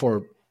 or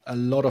for a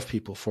lot of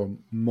people, for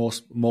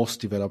most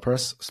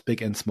developers,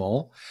 big and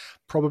small,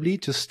 probably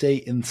to stay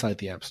inside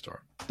the App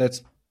Store.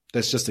 That's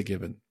just a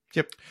given.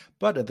 Yep.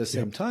 But at the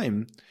same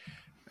time,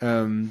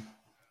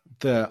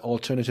 the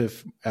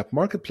alternative app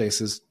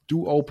marketplaces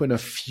do open a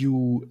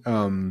few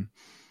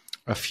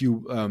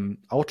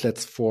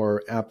outlets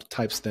for app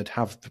types that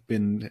have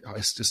been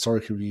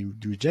historically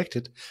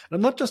rejected. And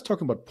I'm not just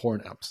talking about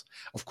porn apps.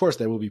 Of course,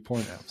 there will be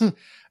porn apps.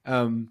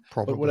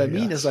 But what I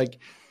mean is, like,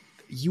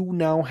 you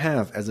now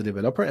have, as a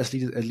developer, at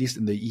least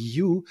in the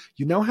EU,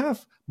 you now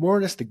have more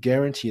or less the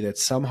guarantee that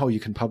somehow you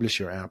can publish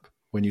your app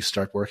when you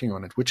start working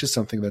on it, which is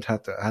something that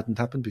hadn't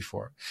happened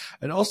before.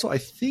 And also, I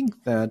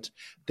think that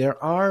there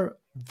are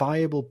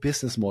viable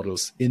business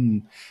models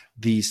in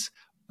these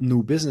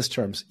new business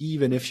terms,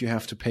 even if you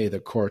have to pay the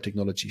core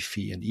technology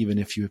fee, and even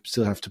if you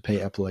still have to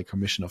pay Apple a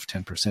commission of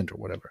 10% or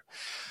whatever.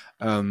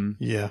 And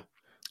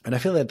I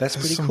feel that that's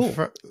pretty cool.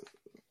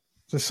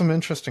 There's some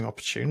interesting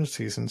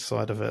opportunities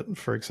inside of it.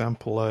 For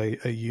example, a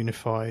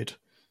unified,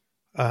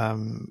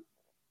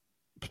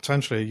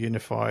 potentially a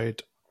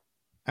unified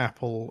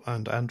Apple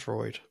and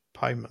Android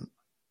payment,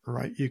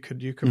 right? You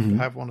could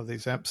have one of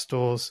these app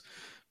stores,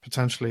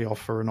 potentially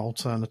offer an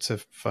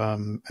alternative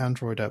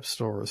Android app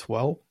store as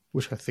well,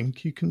 which I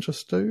think you can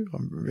just do. I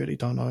really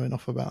don't know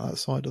enough about that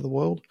side of the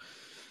world.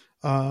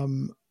 But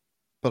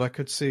I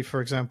could see, for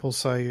example,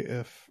 say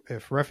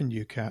if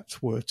Revenue Cat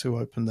were to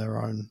open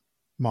their own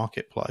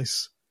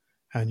marketplace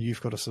and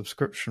you've got a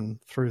subscription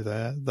through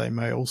there, they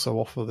may also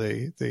offer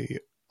the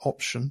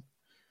option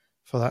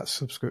for that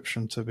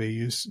subscription to be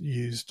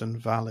used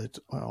and valid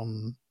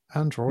on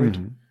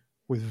Android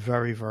with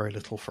very, very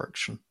little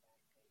friction,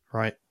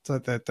 right?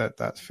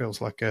 That feels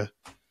like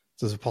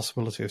there's a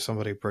possibility of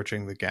somebody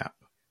bridging the gap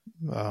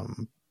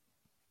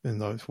in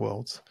those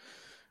worlds.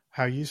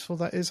 How useful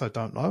that is, I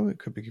don't know. It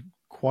could be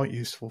quite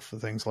useful for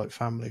things like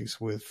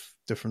families with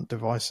different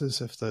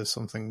devices. If there's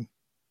something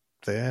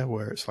there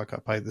where it's like, I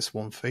pay this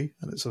one fee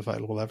and it's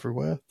available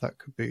everywhere, that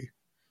could be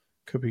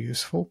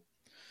useful.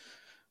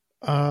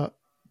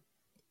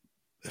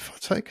 If I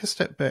take a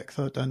step back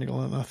though,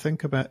 Daniel, and I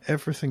think about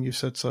everything you've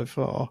said so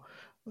far,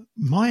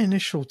 my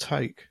initial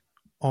take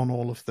on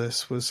all of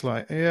this was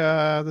like,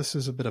 yeah, this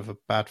is a bit of a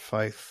bad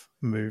faith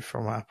move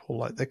from Apple.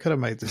 Like, they could have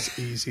made this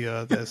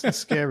easier. There's the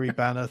scary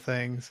banner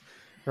things,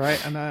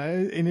 right?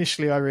 And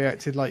initially I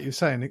reacted, like you're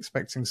saying,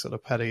 expecting sort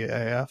of petty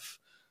AF.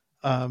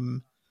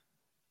 And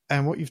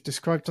what you've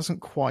described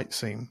doesn't quite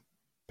seem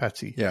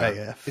petty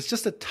AF. It's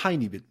just a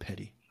tiny bit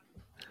petty.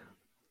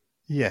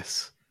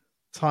 Yes,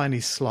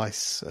 tiny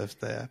slice of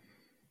their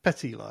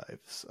petty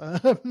lives.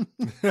 And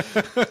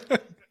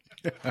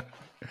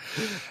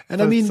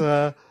but, I mean,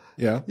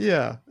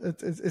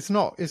 it's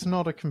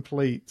not a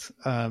complete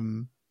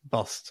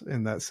bust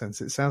in that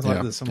sense. It sounds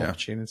like there's some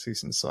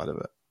opportunities inside of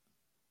it.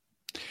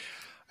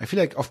 I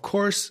feel like, of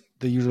course,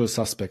 the usual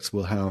suspects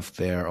will have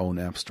their own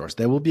app stores.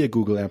 There will be a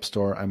Google App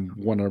Store. I'm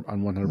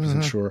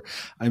 100% sure.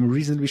 I'm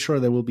reasonably sure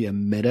there will be a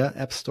Meta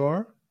App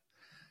Store.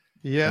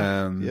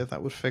 Yeah,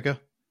 that would figure.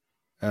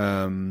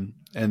 And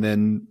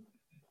then,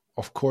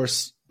 of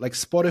course, like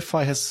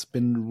Spotify has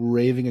been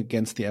raving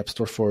against the App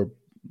Store for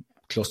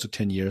close to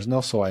 10 years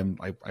now. So I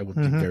would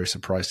be very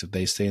surprised if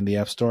they stay in the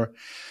App Store.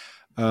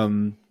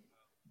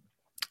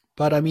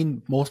 But I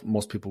mean,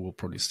 most people will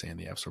probably stay in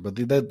the App Store. But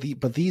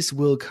these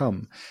will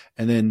come,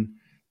 and then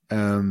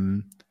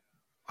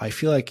I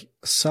feel like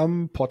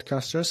some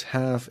podcasters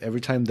have,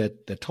 every time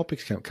that the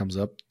topic comes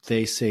up,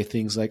 they say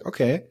things like,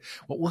 "Okay,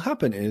 what will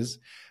happen is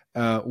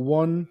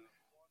one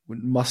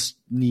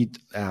must-need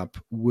app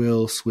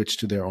will switch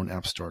to their own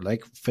App Store,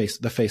 like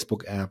the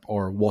Facebook app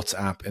or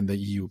WhatsApp in the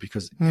EU,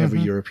 because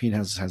every European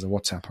has a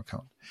WhatsApp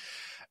account."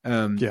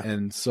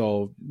 And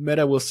so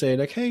Meta will say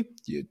like, "Hey,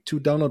 to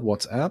download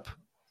WhatsApp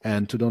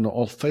and to download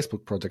all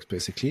Facebook projects,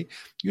 basically,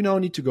 you now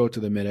need to go to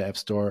the Meta App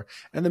Store,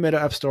 and the Meta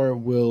App Store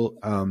will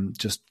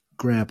just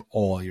grab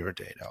all your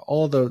data,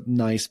 all the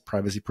nice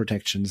privacy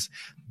protections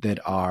that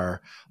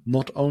are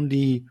not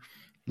only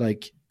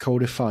like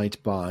codified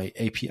by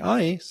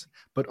APIs,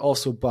 but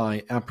also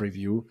by app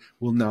review,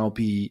 will now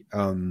be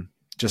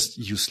just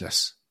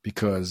useless,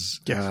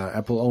 because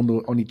Apple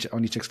only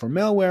checks for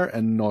malware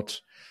and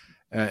not."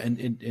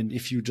 And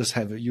if you just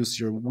use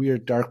your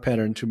weird dark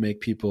pattern to make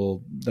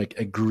people like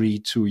agree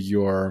to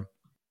your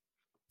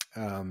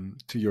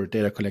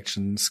data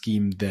collection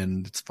scheme,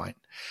 then it's fine.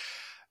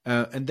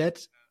 And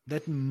that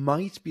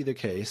might be the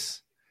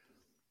case.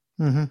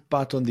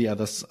 But on the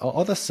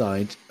other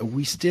side,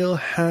 we still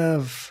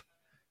have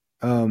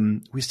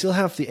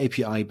the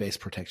API based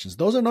protections.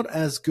 Those are not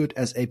as good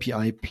as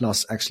API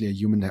plus actually a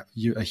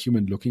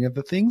human looking at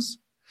the things.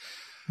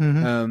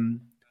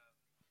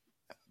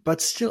 But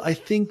still, I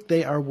think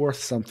they are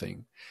worth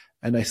something.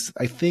 And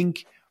I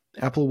think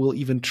Apple will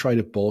even try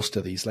to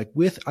bolster these. Like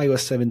with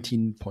iOS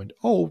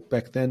 17.0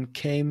 back then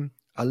came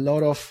a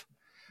lot of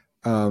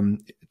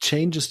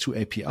changes to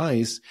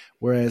APIs,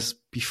 whereas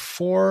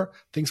before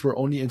things were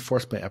only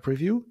enforced by app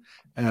review,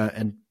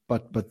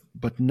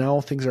 but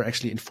now things are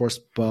actually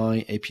enforced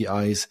by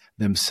APIs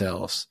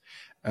themselves.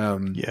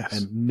 And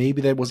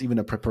maybe there was even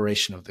a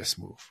preparation of this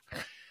move.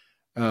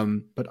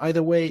 But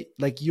either way,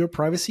 like your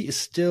privacy is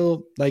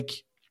still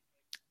like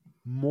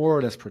more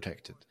or less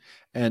protected,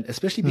 and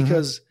especially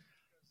because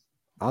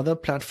other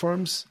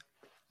platforms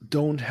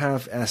don't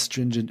have as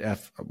stringent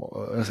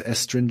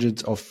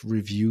of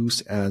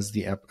reviews as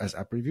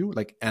app review.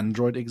 Like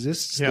Android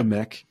exists, the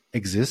Mac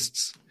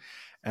exists,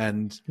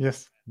 and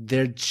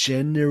they're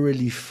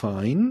generally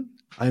fine.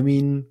 I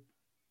mean,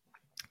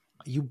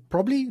 you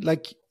probably,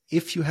 like,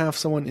 if you have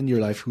someone in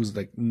your life who's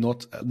like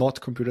not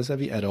computer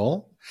savvy at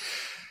all,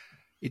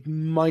 it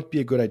might be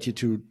a good idea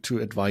to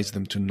advise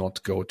them to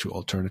not go to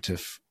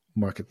alternative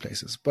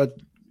marketplaces.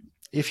 But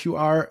if you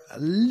are a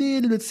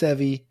little bit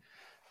savvy,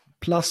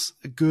 plus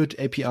good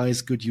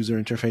APIs, good user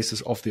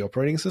interfaces of the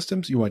operating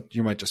systems, you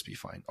might just be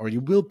fine, or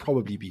you will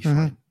probably be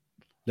fine.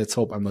 Let's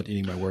hope I'm not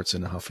eating my words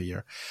in a half a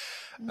year.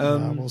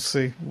 We'll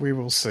see. We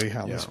will see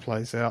how this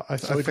plays out. I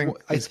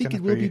think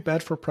it will be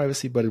bad for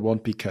privacy, but it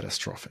won't be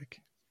catastrophic.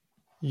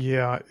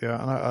 Yeah.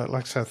 And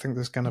like I said, I think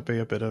there's going to be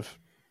a bit of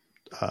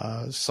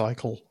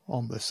cycle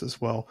on this as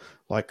well.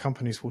 Like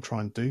companies will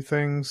try and do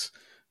things.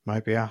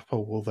 Maybe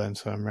Apple will then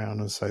turn around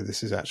and say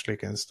this is actually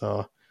against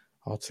our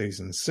T's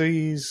and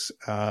C's,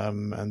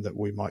 and that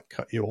we might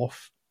cut you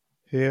off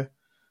here.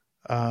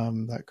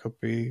 That could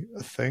be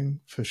a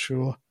thing for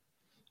sure.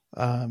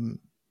 That's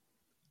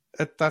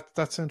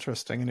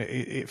interesting, and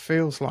it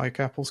feels like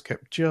Apple's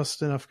kept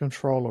just enough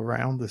control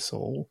around this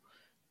all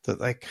that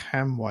they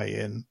can weigh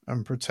in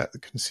and protect the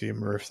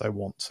consumer if they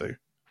want to.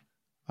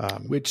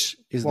 Which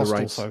is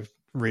the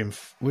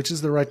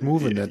right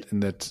move in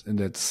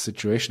that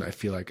situation. I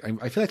feel like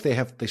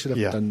they should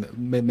have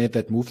made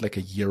that move like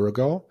a year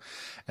ago,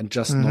 and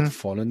just not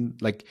fallen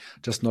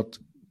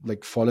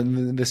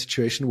in the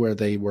situation where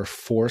they were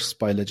forced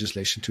by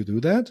legislation to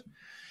do that,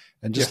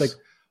 and just like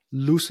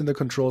loosen the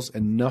controls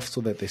enough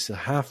so that they still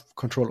have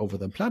control over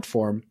the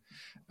platform,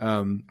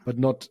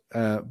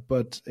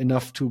 but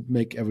enough to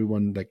make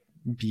everyone like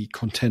be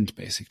content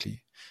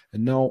basically.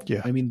 And now,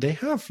 I mean, they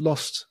have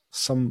lost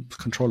some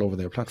control over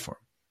their platform.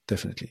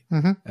 Definitely.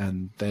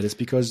 And that is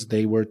because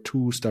they were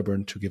too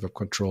stubborn to give up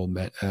control,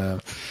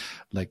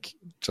 like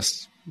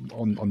just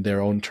on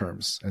their own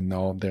terms. And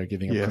now they're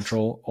giving up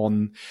control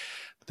on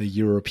the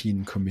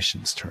European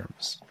Commission's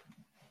terms.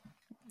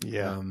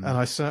 Yeah. And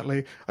I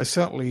certainly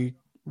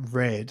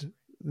read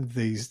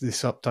this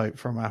update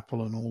from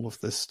Apple and all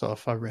of this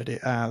stuff. I read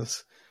it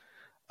as,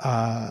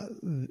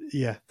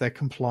 they're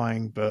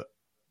complying, but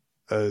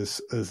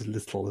as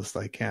little as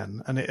they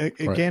can. And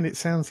again, it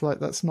sounds like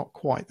that's not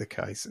quite the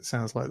case. It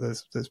sounds like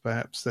there's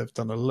perhaps they've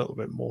done a little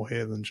bit more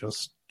here than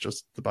just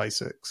the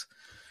basics.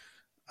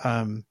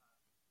 But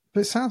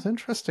it sounds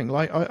interesting.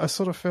 Like I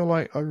sort of feel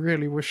like I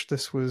really wish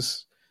this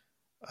was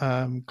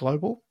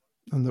global,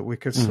 and that we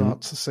could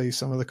start to see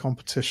some of the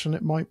competition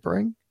it might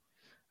bring.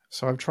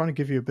 So I'm trying to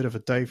give you a bit of a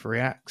Dave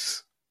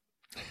Reacts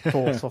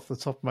thoughts off the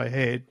top of my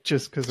head,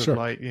 just because of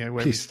like, where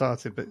we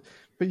started.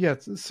 But yeah,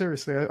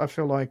 seriously, I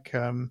feel like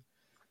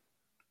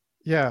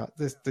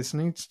this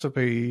needs to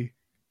be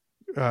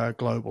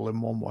global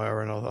in one way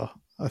or another,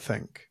 I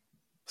think,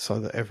 so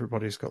that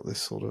everybody's got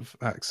this sort of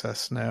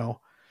access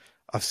now.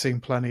 I've seen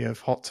plenty of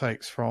hot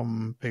takes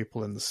from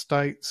people in the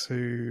States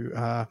who,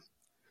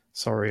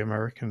 sorry,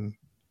 American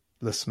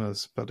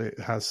listeners, but it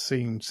has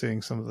seemed,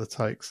 seeing some of the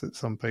takes, that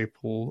some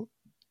people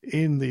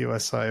in the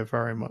USA are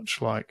very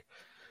much like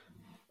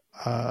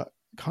kind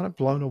of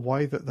blown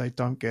away that they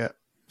don't get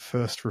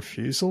first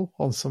refusal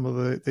on some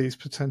of these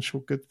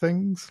potential good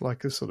things,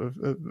 like a sort of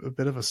a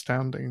bit of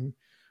astounding,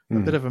 a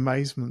bit of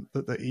amazement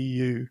that the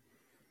EU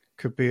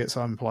could be its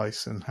own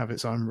place and have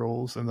its own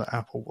rules, and that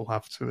Apple will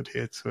have to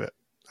adhere to it.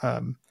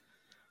 And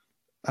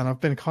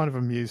I've been kind of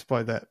amused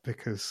by that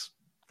because,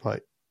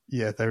 like,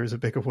 yeah, there is a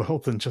bigger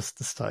world than just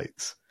the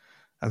States.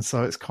 And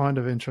so it's kind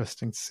of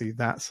interesting to see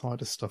that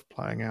side of stuff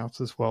playing out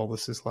as well.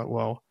 This is like,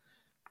 well,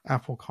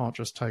 Apple can't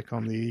just take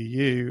on the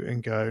EU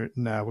and go,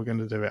 no, we're going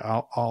to do it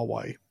our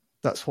way.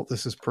 That's what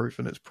this has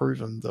proven. It's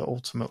proven that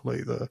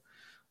ultimately the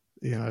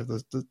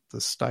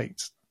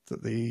state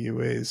that the EU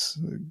is,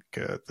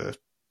 the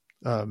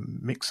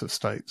mix of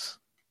states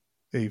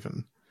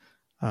even,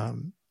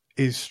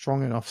 is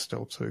strong enough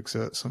still to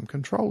exert some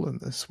control in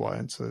this way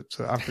and to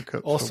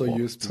advocate also for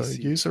what the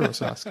user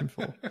is asking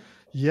for.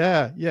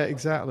 Yeah,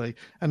 exactly.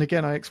 And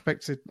again, I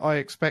expected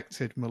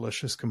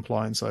malicious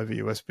compliance over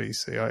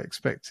USB-C. I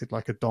expected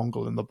like a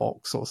dongle in the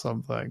box or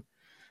something.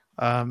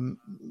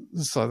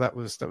 So that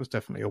was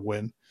definitely a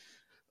win.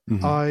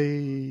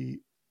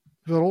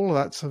 But all of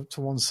that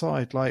to one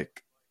side,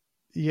 like,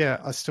 yeah,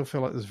 I still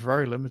feel like there's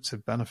very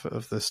limited benefit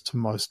of this to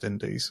most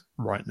indies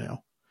right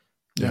now.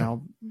 Yeah.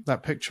 Now,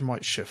 that picture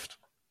might shift.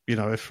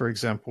 If, for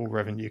example,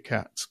 Revenue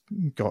Cat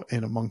got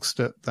in amongst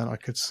it, then I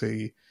could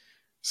see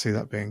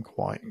that being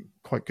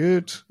quite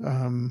good.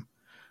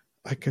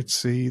 I could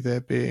see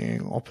there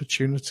being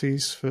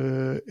opportunities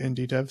for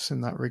indie devs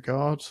in that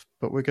regard,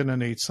 but we're going to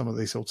need some of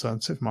these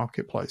alternative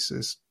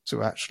marketplaces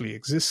to actually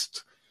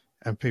exist,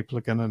 and people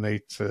are going to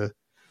need to,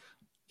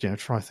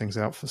 try things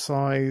out for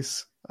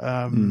size.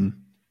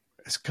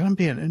 It's going to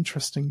be an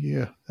interesting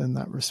year in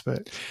that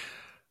respect.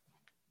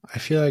 I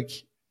feel like,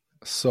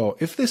 so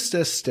if this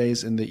just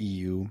stays in the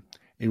EU,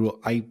 it will.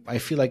 I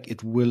feel like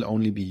it will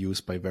only be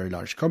used by very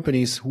large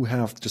companies who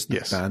have just the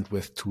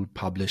bandwidth to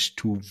publish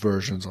two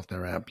versions of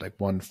their app, like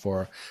one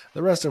for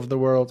the rest of the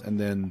world and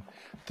then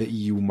the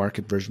EU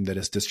market version that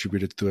is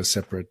distributed through a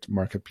separate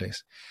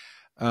marketplace.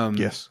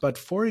 But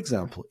for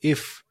example,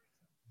 if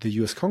the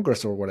US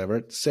Congress or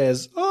whatever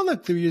says, oh,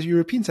 look, the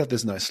Europeans have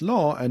this nice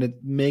law and it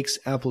makes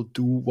Apple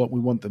do what we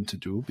want them to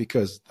do,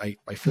 because I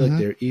feel like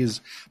there is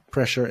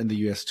pressure in the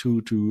US too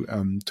to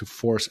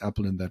force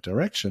Apple in that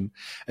direction.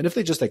 And if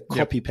they just like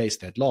copy paste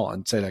that law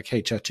and say like,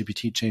 hey,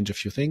 ChatGPT, change a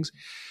few things.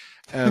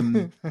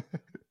 And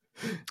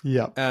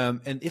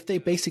if they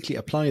basically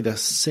apply the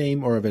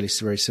same or a very,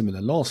 very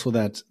similar law so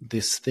that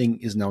this thing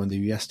is now in the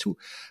US too,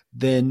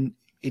 then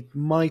it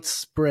might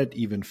spread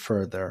even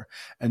further.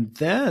 And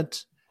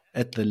that,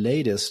 at the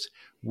latest,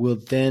 will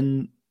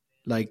then,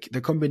 like,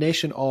 the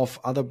combination of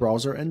other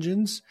browser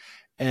engines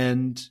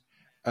and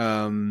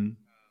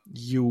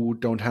you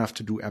don't have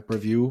to do app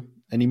review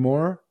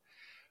anymore,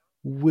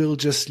 will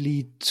just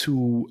lead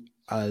to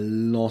a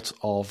lot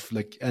of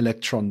like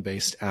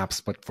Electron-based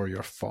apps, but for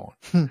your phone,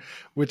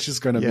 which is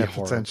going to be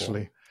horrible.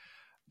 Potentially.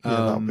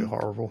 That would be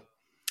horrible.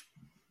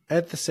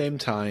 At the same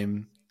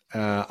time,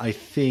 I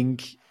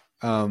think it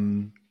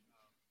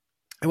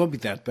won't be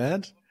that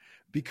bad.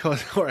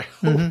 Because, or I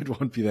hope it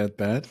won't be that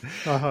bad,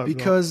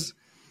 because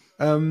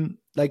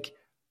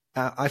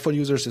iPhone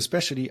users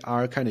especially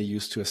are kind of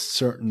used to a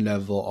certain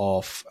level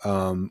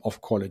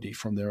of quality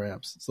from their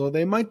apps. So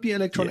they might be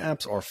Electron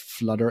apps or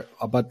Flutter,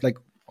 but like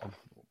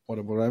what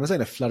am I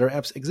saying? Like Flutter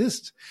apps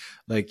exist,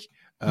 like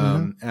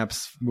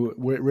apps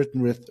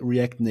written with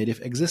React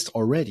Native exist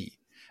already,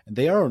 and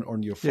they are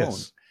on your phone,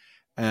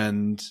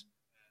 and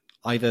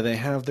either they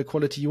have the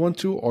quality you want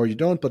to or you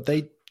don't, but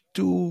they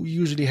do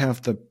usually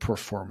have the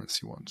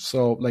performance you want.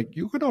 So like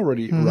you could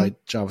already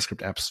write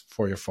JavaScript apps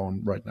for your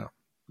phone right now,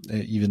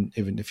 even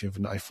if you have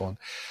an iPhone.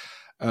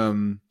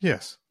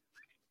 Yes.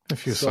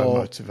 If you're so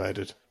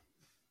motivated.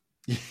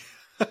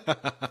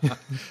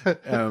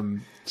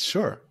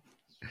 Sure.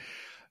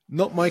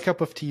 Not my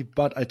cup of tea,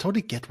 but I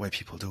totally get why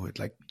people do it.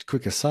 Like,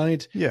 quick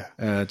aside,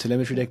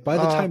 Telemetry Deck, by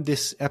the time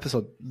this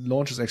episode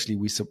launches, actually,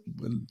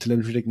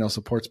 Telemetry Deck now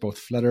supports both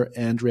Flutter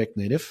and React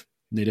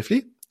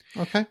natively.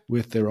 Okay.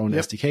 With their own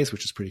SDKs,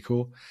 which is pretty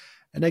cool.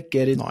 And I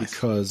get it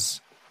because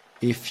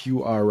if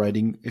you are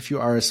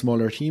a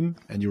smaller team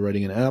and you're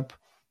writing an app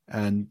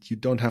and you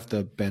don't have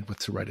the bandwidth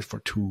to write it for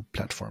 2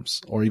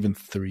 platforms, or even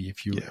 3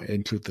 if you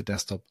include the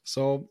desktop.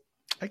 So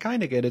I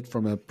kind of get it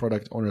from a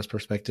product owner's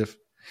perspective.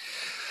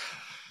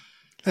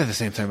 At the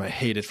same time, I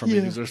hate it from a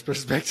user's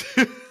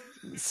perspective.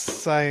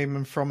 Same,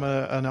 and from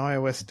an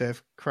iOS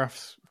dev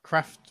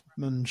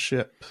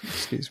craftsmanship,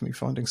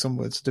 finding some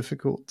words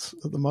difficult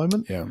at the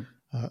moment. Yeah.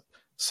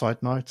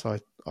 Side note,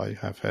 I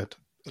have had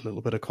a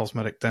little bit of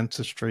cosmetic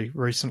dentistry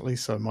recently,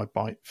 so my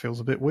bite feels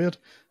a bit weird.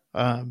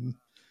 So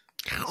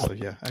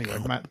yeah,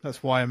 anyway, Matt,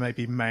 that's why I may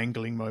be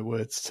mangling my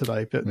words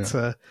today.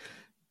 But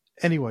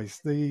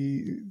anyways,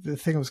 the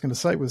thing I was going to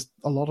say was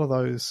a lot of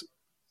those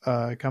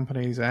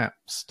companies,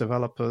 apps,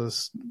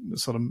 developers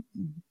sort of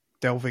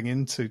delving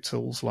into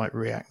tools like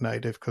React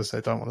Native because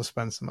they don't want to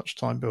spend so much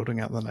time building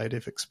out the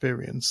native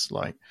experience.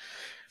 Like,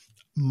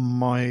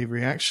 my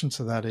reaction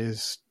to that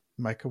is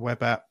make a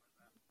web app,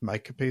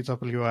 make a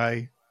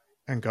PWA,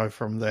 and go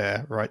from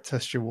there, right?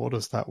 Test your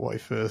waters that way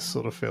first,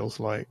 sort of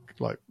feels like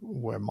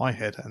where my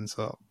head ends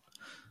up.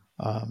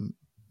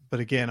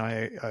 But again,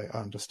 I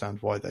understand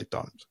why they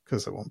don't,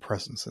 because they want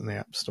presence in the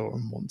App Store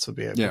and want to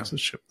be able to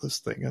ship this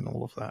thing and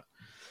all of that.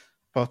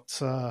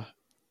 But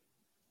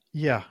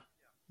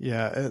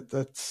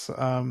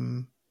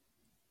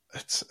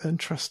it's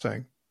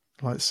interesting,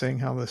 like seeing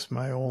how this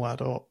may all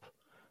add up.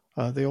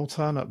 The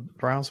alternate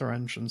browser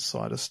engine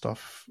side of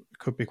stuff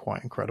could be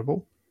quite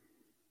incredible.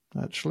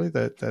 Actually,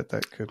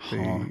 that could be.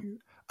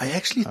 I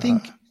actually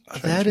think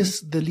that is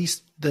the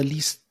least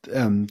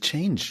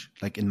change.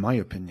 Like, in my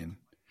opinion,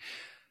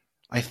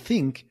 I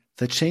think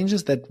the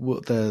changes that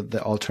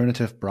the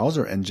alternative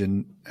browser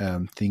engine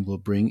thing will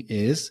bring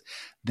is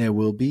there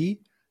will be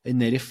a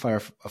native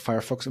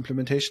Firefox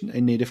implementation, a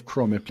native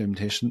Chrome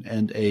implementation,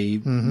 and a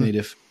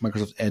native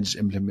Microsoft Edge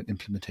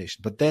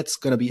implementation. But that's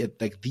going to be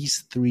like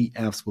these 3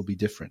 apps will be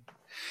different.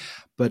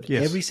 But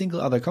every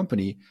single other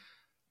company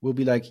will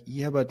be like,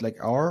 yeah, but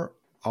like our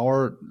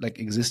like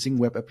existing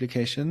web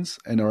applications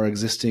and our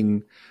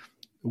existing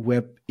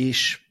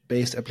web-ish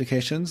based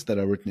applications that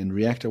are written in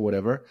React or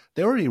whatever,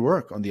 they already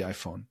work on the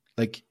iPhone.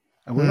 Like,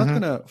 and we're not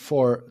gonna,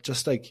 for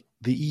just like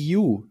the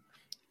EU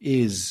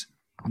is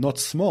not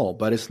small,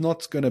 but it's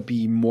not gonna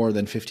be more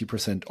than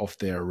 50% of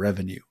their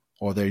revenue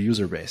or their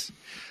user base.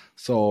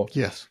 So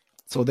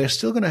so they're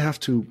still gonna have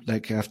to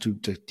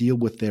deal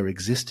with their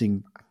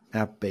existing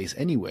app base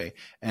anyway,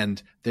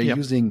 and they're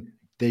using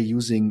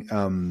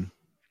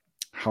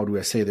how do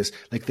I say this?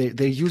 Like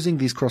they're using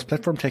these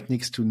cross-platform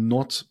techniques to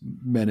not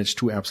manage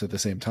 2 apps at the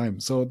same time.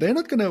 So they're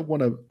not going to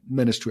want to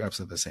manage 2 apps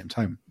at the same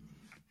time.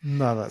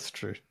 No, that's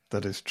true.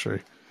 That is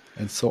true.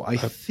 And so I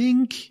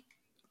think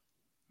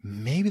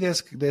maybe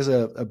there's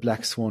a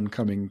black swan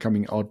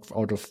coming out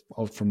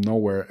from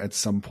nowhere at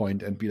some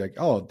point and be like,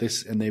 oh,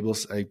 this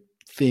enables a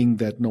thing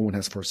that no one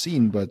has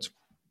foreseen. But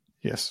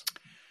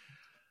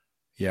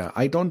yeah,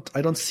 I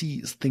don't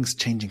see things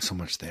changing so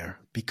much there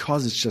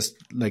because it's just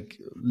like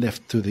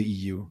left to the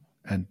EU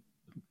and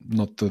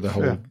not to the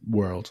whole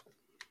world.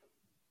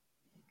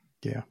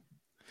 Yeah.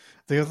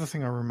 The other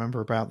thing I remember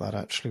about that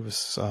actually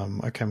was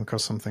I came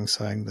across something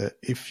saying that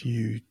if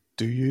you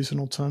do use an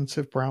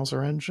alternative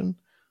browser engine,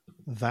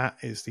 that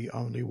is the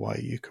only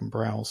way you can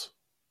browse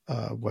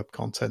web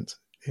content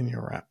in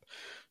your app.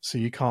 So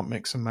you can't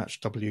mix and match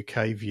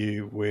WK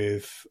View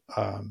with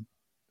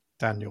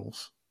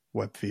Daniel's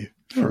web view,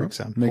 for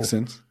example. Makes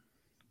sense.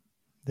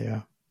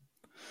 Yeah.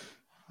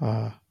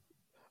 And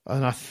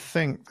I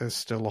think there's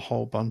still a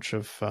whole bunch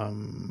of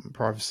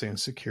privacy and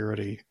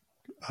security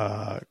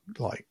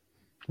like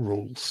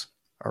rules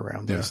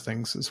around those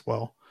things as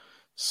well.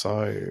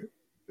 So,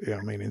 yeah,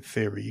 I mean, in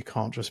theory, you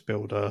can't just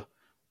build an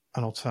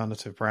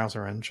alternative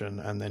browser engine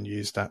and then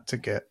use that to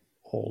get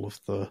all of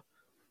the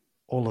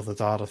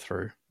data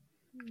through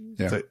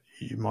that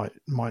you might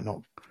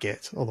not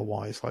get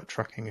otherwise, like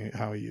tracking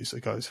how a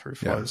user goes through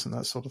flows and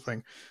that sort of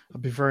thing.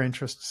 I'd be very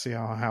interested to see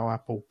how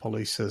Apple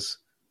polices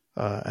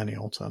any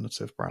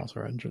alternative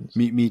browser engines.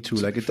 Me too.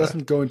 Like, it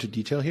doesn't go into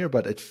detail here,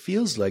 but it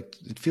feels like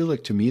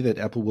to me that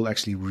Apple will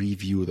actually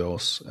review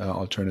those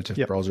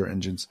alternative browser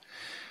engines.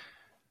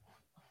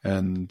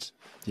 And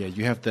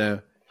you have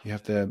the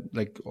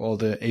like all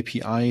the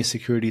API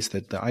securities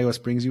that the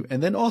iOS brings you,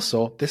 and then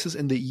also this is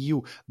in the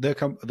EU, the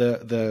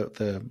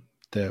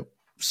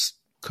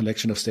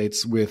collection of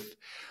states with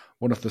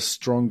one of the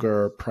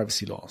stronger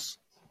privacy laws,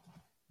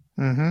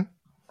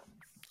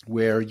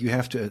 where you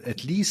have to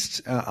at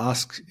least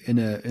ask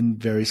in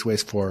various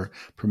ways for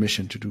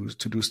permission to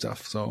do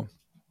stuff. So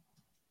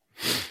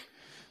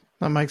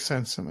that makes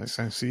sense. That makes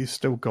sense. So you've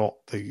still got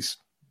these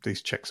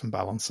checks and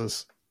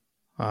balances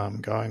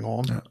going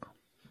on. Yeah.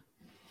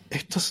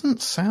 It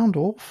doesn't sound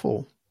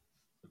awful.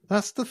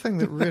 That's the thing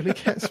that really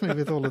gets me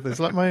with all of this.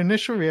 Like, my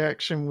initial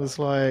reaction was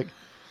like,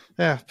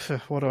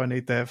 what do I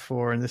need that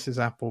for? And this is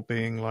Apple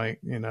being like,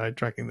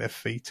 dragging their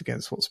feet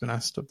against what's been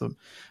asked of them.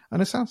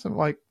 And it sounds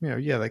like,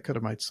 they could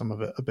have made some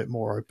of it a bit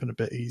more open, a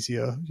bit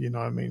easier.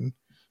 I mean,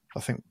 I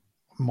think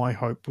my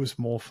hope was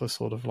more for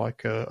sort of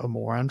like a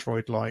more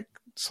Android-like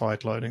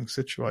side loading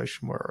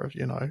situation where,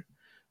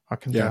 I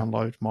can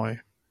download my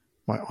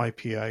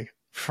IPA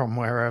from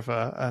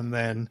wherever and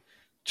then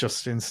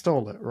just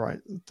install it, right?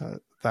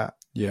 That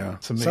Yeah,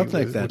 to me something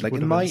like that. Like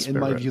in my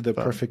view, the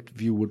but perfect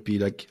view would be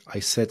like I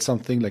set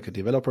something like a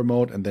developer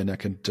mode, and then I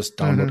can just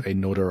download a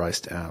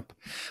notarized app.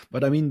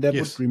 But I mean, that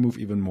would remove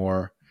even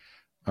more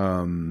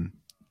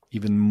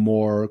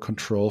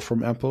control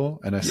from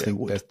Apple, and I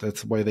think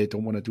that's why they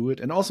don't want to do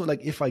it. And also,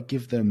 like if I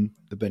give them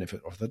the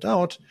benefit of the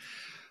doubt,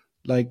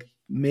 like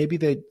maybe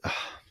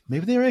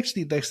they're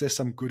actually there's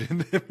some good in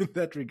them in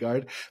that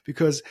regard,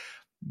 because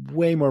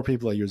way more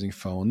people are using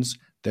phones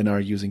than are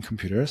using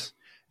computers.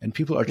 And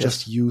people are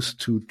just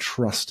used to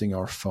trusting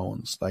our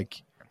phones.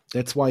 Like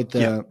that's why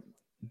the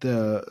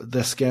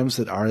scams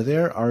that are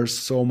there are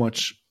so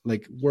much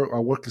like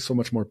are working so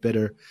much more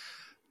better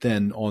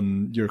than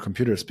on your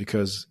computers,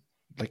 because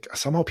like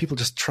somehow people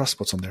just trust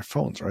what's on their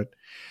phones, right?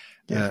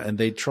 And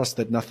they trust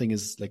that nothing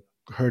is like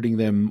hurting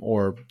them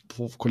or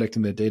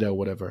collecting their data or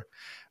whatever.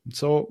 And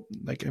so,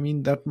 like, I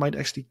mean, that might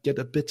actually get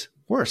a bit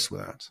worse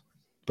with that,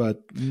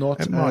 but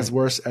not as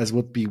worse as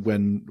would be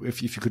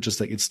if you could just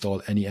like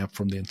install any app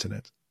from the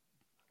internet.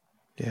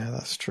 Yeah,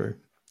 that's true.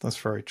 That's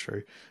very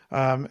true.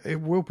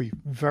 It will be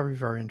very,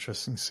 very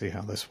interesting to see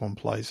how this one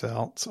plays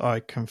out.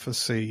 I can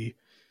foresee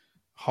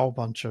a whole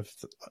bunch of...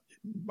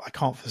 I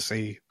can't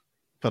foresee,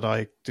 but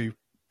I do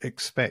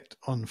expect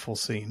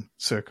unforeseen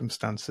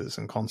circumstances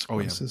and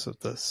consequences of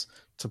this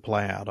to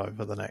play out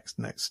over the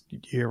next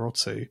year or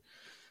two.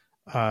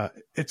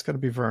 It's going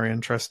to be very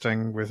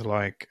interesting with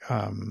like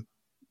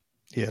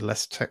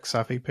less tech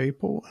savvy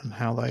people and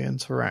how they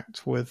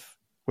interact with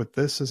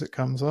this as it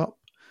comes up.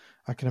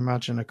 I can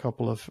imagine a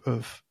couple of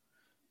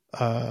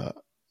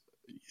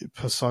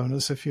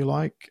personas, if you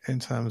like,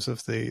 in terms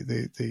of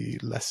the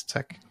less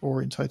tech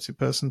orientated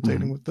person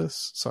dealing with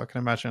this. So I can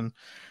imagine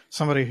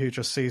somebody who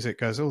just sees it,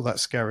 goes, "Oh,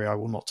 that's scary, I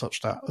will not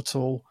touch that at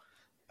all."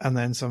 And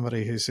then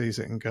somebody who sees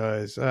it and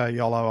goes,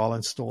 "YOLO, I'll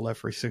install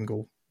every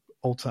single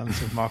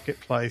alternative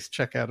marketplace,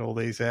 check out all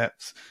these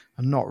apps,"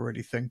 and not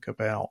really think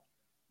about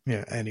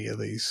any of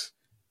these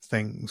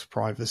things,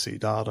 privacy,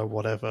 data,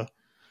 whatever.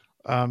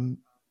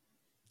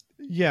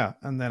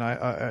 And then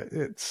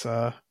it's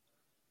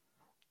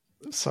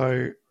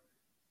so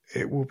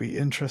it will be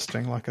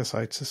interesting, like I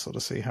say, to sort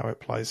of see how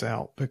it plays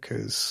out,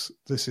 because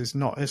it's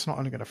not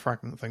only going to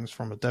fragment things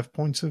from a dev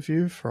point of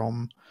view,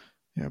 from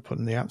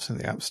putting the apps in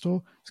the app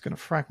store. It's going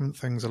to fragment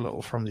things a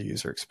little from the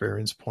user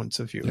experience point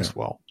of view as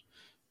well.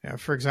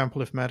 For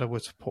example, if Meta were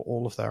to put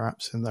all of their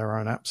apps in their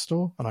own app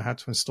store and I had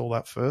to install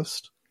that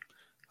first,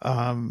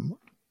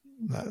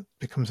 that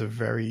becomes a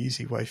very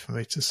easy way for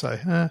me to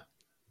say,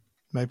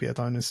 maybe I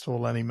don't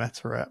install any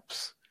Meta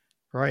apps,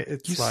 right?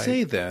 You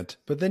say that,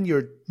 but then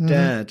your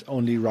dad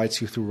only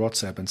writes you through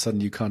WhatsApp and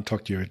suddenly you can't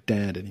talk to your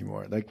dad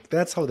anymore. Like,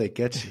 that's how they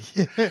get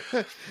you.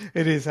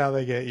 It is how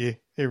they get you.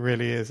 It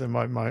really is. And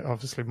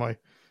my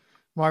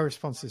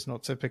response is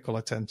not typical.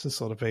 I tend to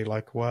sort of be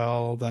like,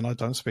 well, then I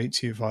don't speak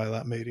to you via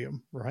that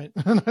medium, right?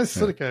 And I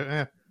sort of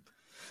go,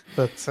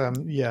 But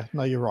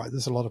no, you're right.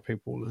 There's a lot of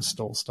people who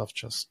install stuff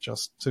just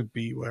to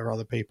be where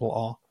other people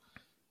are.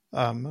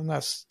 And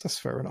that's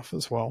fair enough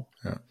as well.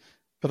 Yeah.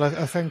 But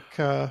I think,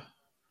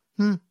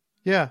 no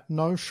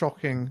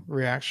shocking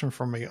reaction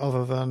from me,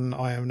 other than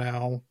I am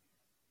now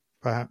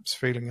perhaps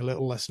feeling a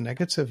little less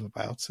negative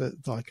about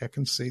it. Like I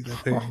can see there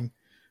being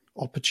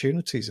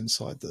opportunities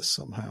inside this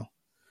somehow.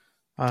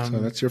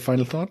 So that's your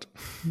final thought?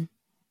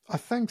 I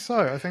think so.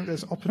 I think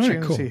there's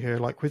opportunity here.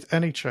 Like with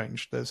any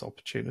change, there's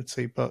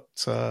opportunity. But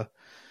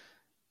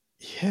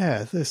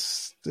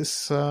this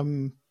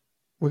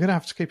we're going to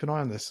have to keep an eye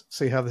on this,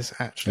 see how this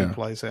actually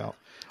plays out.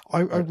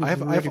 I would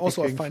really be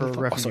keen for a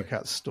Revenue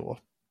Cat store.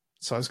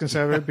 So I was going to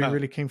say I would be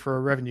really keen for a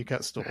Revenue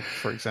Cat store,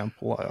 for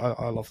example.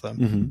 I love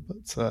them.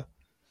 But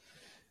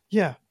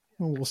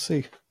we'll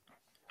see.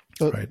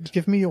 But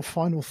give me your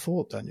final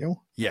thought,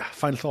 Daniel. Yeah,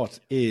 final thought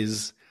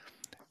is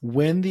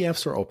when the App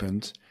Store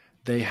opened,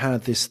 they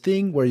had this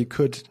thing where you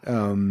could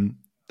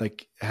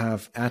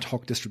have ad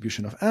hoc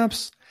distribution of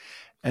apps,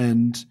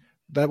 and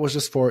that was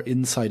just for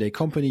inside a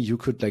company. You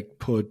could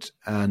put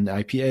an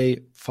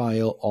IPA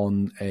file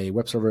on a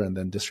web server and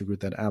then distribute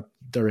that app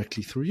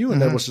directly through you.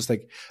 And that was just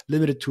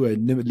limited to a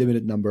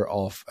limited number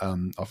of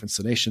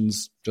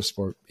installations just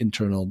for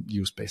internal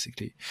use,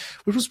 basically,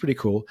 which was pretty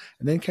cool.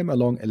 And then came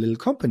along a little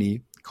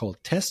company called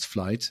Test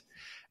Flight,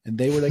 and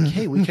they were like,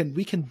 hey,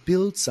 we can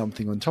build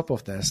something on top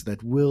of this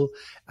that will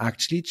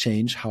actually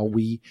change how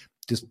we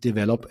just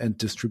develop and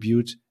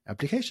distribute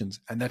applications.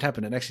 And that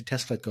happened. And actually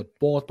TestFlight got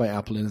bought by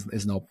Apple and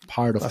is now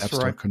part of App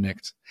Store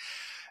Connect.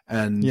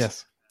 And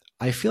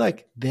I feel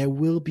like there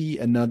will be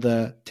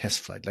another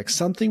TestFlight. Like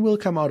something will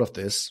come out of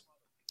this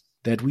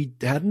that we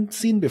hadn't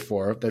seen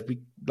before, that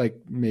we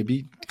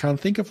maybe can't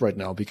think of right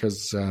now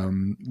because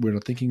we're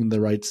not thinking in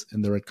the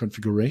right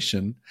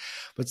configuration.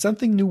 But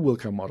something new will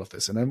come out of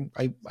this. And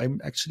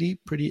I'm actually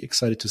pretty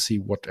excited to see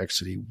what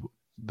actually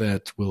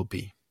that will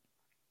be.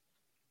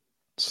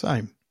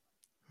 Same.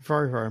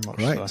 Very, very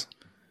much so.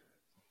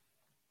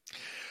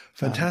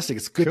 Fantastic.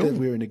 It's good that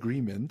we're in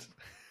agreement.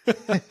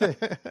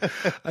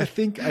 I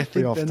think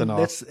We often then are.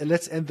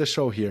 let's end the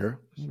show here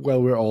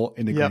while we're all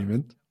in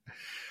agreement.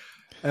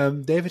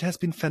 David, has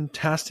been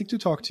fantastic to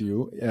talk to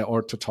you,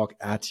 or to talk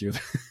at you.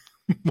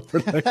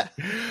 More like,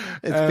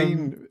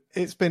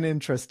 it's been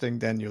interesting,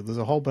 Daniel. There's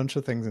a whole bunch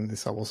of things in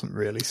this I wasn't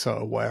really so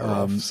aware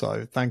of.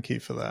 So thank you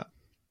for that.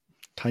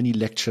 Tiny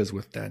lectures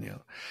with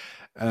Daniel.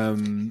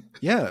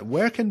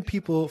 Where can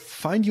people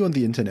find you on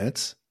the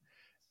internet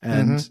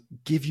and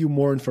give you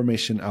more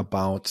information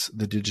about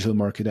the Digital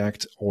Market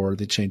Act or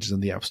the changes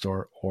in the App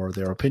Store or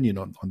their opinion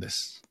on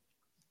this?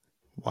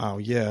 Wow,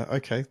 yeah,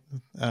 okay.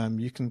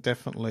 You can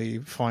definitely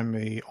find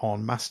me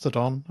on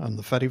Mastodon and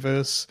the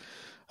Fediverse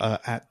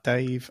at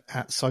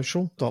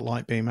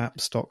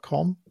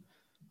dave@social.lightbeamapps.com.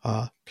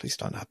 Please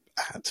don't at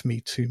me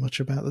too much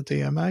about the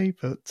DMA,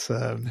 but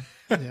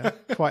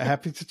quite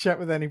happy to chat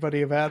with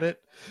anybody about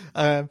it.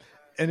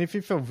 And if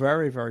you feel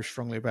very, very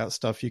strongly about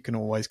stuff, you can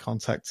always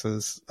contact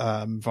us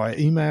via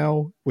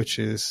email, which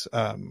is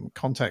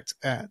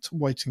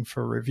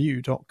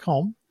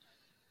contact@waitingforreview.com.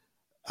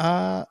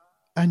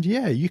 And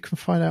you can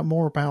find out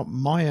more about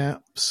my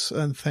apps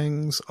and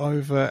things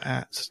over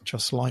at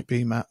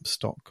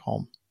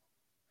justlightbeamapps.com.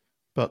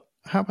 But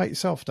how about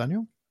yourself,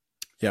 Daniel?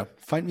 Yeah,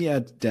 find me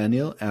at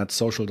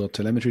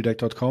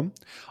daniel@social.telemetrydeck.com.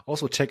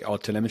 Also check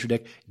out Telemetry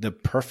Deck, the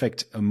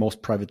perfect,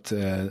 most private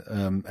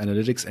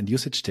analytics and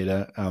usage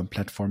data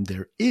platform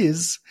there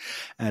is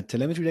at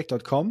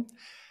telemetrydeck.com.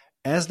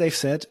 As Dave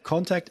said,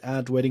 contact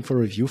at Waiting for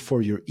Review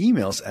for your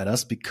emails at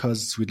us,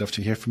 because we'd love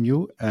to hear from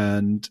you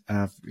and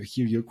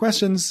hear your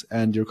questions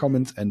and your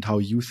comments and how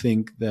you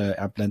think the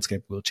app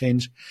landscape will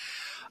change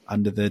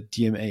under the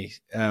DMA.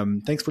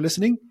 Thanks for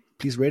listening.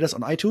 Please rate us on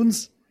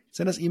iTunes,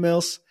 send us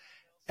emails,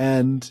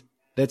 and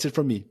that's it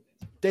from me.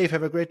 Dave,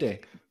 have a great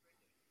day.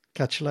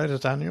 Catch you later,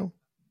 Daniel.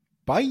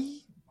 Bye.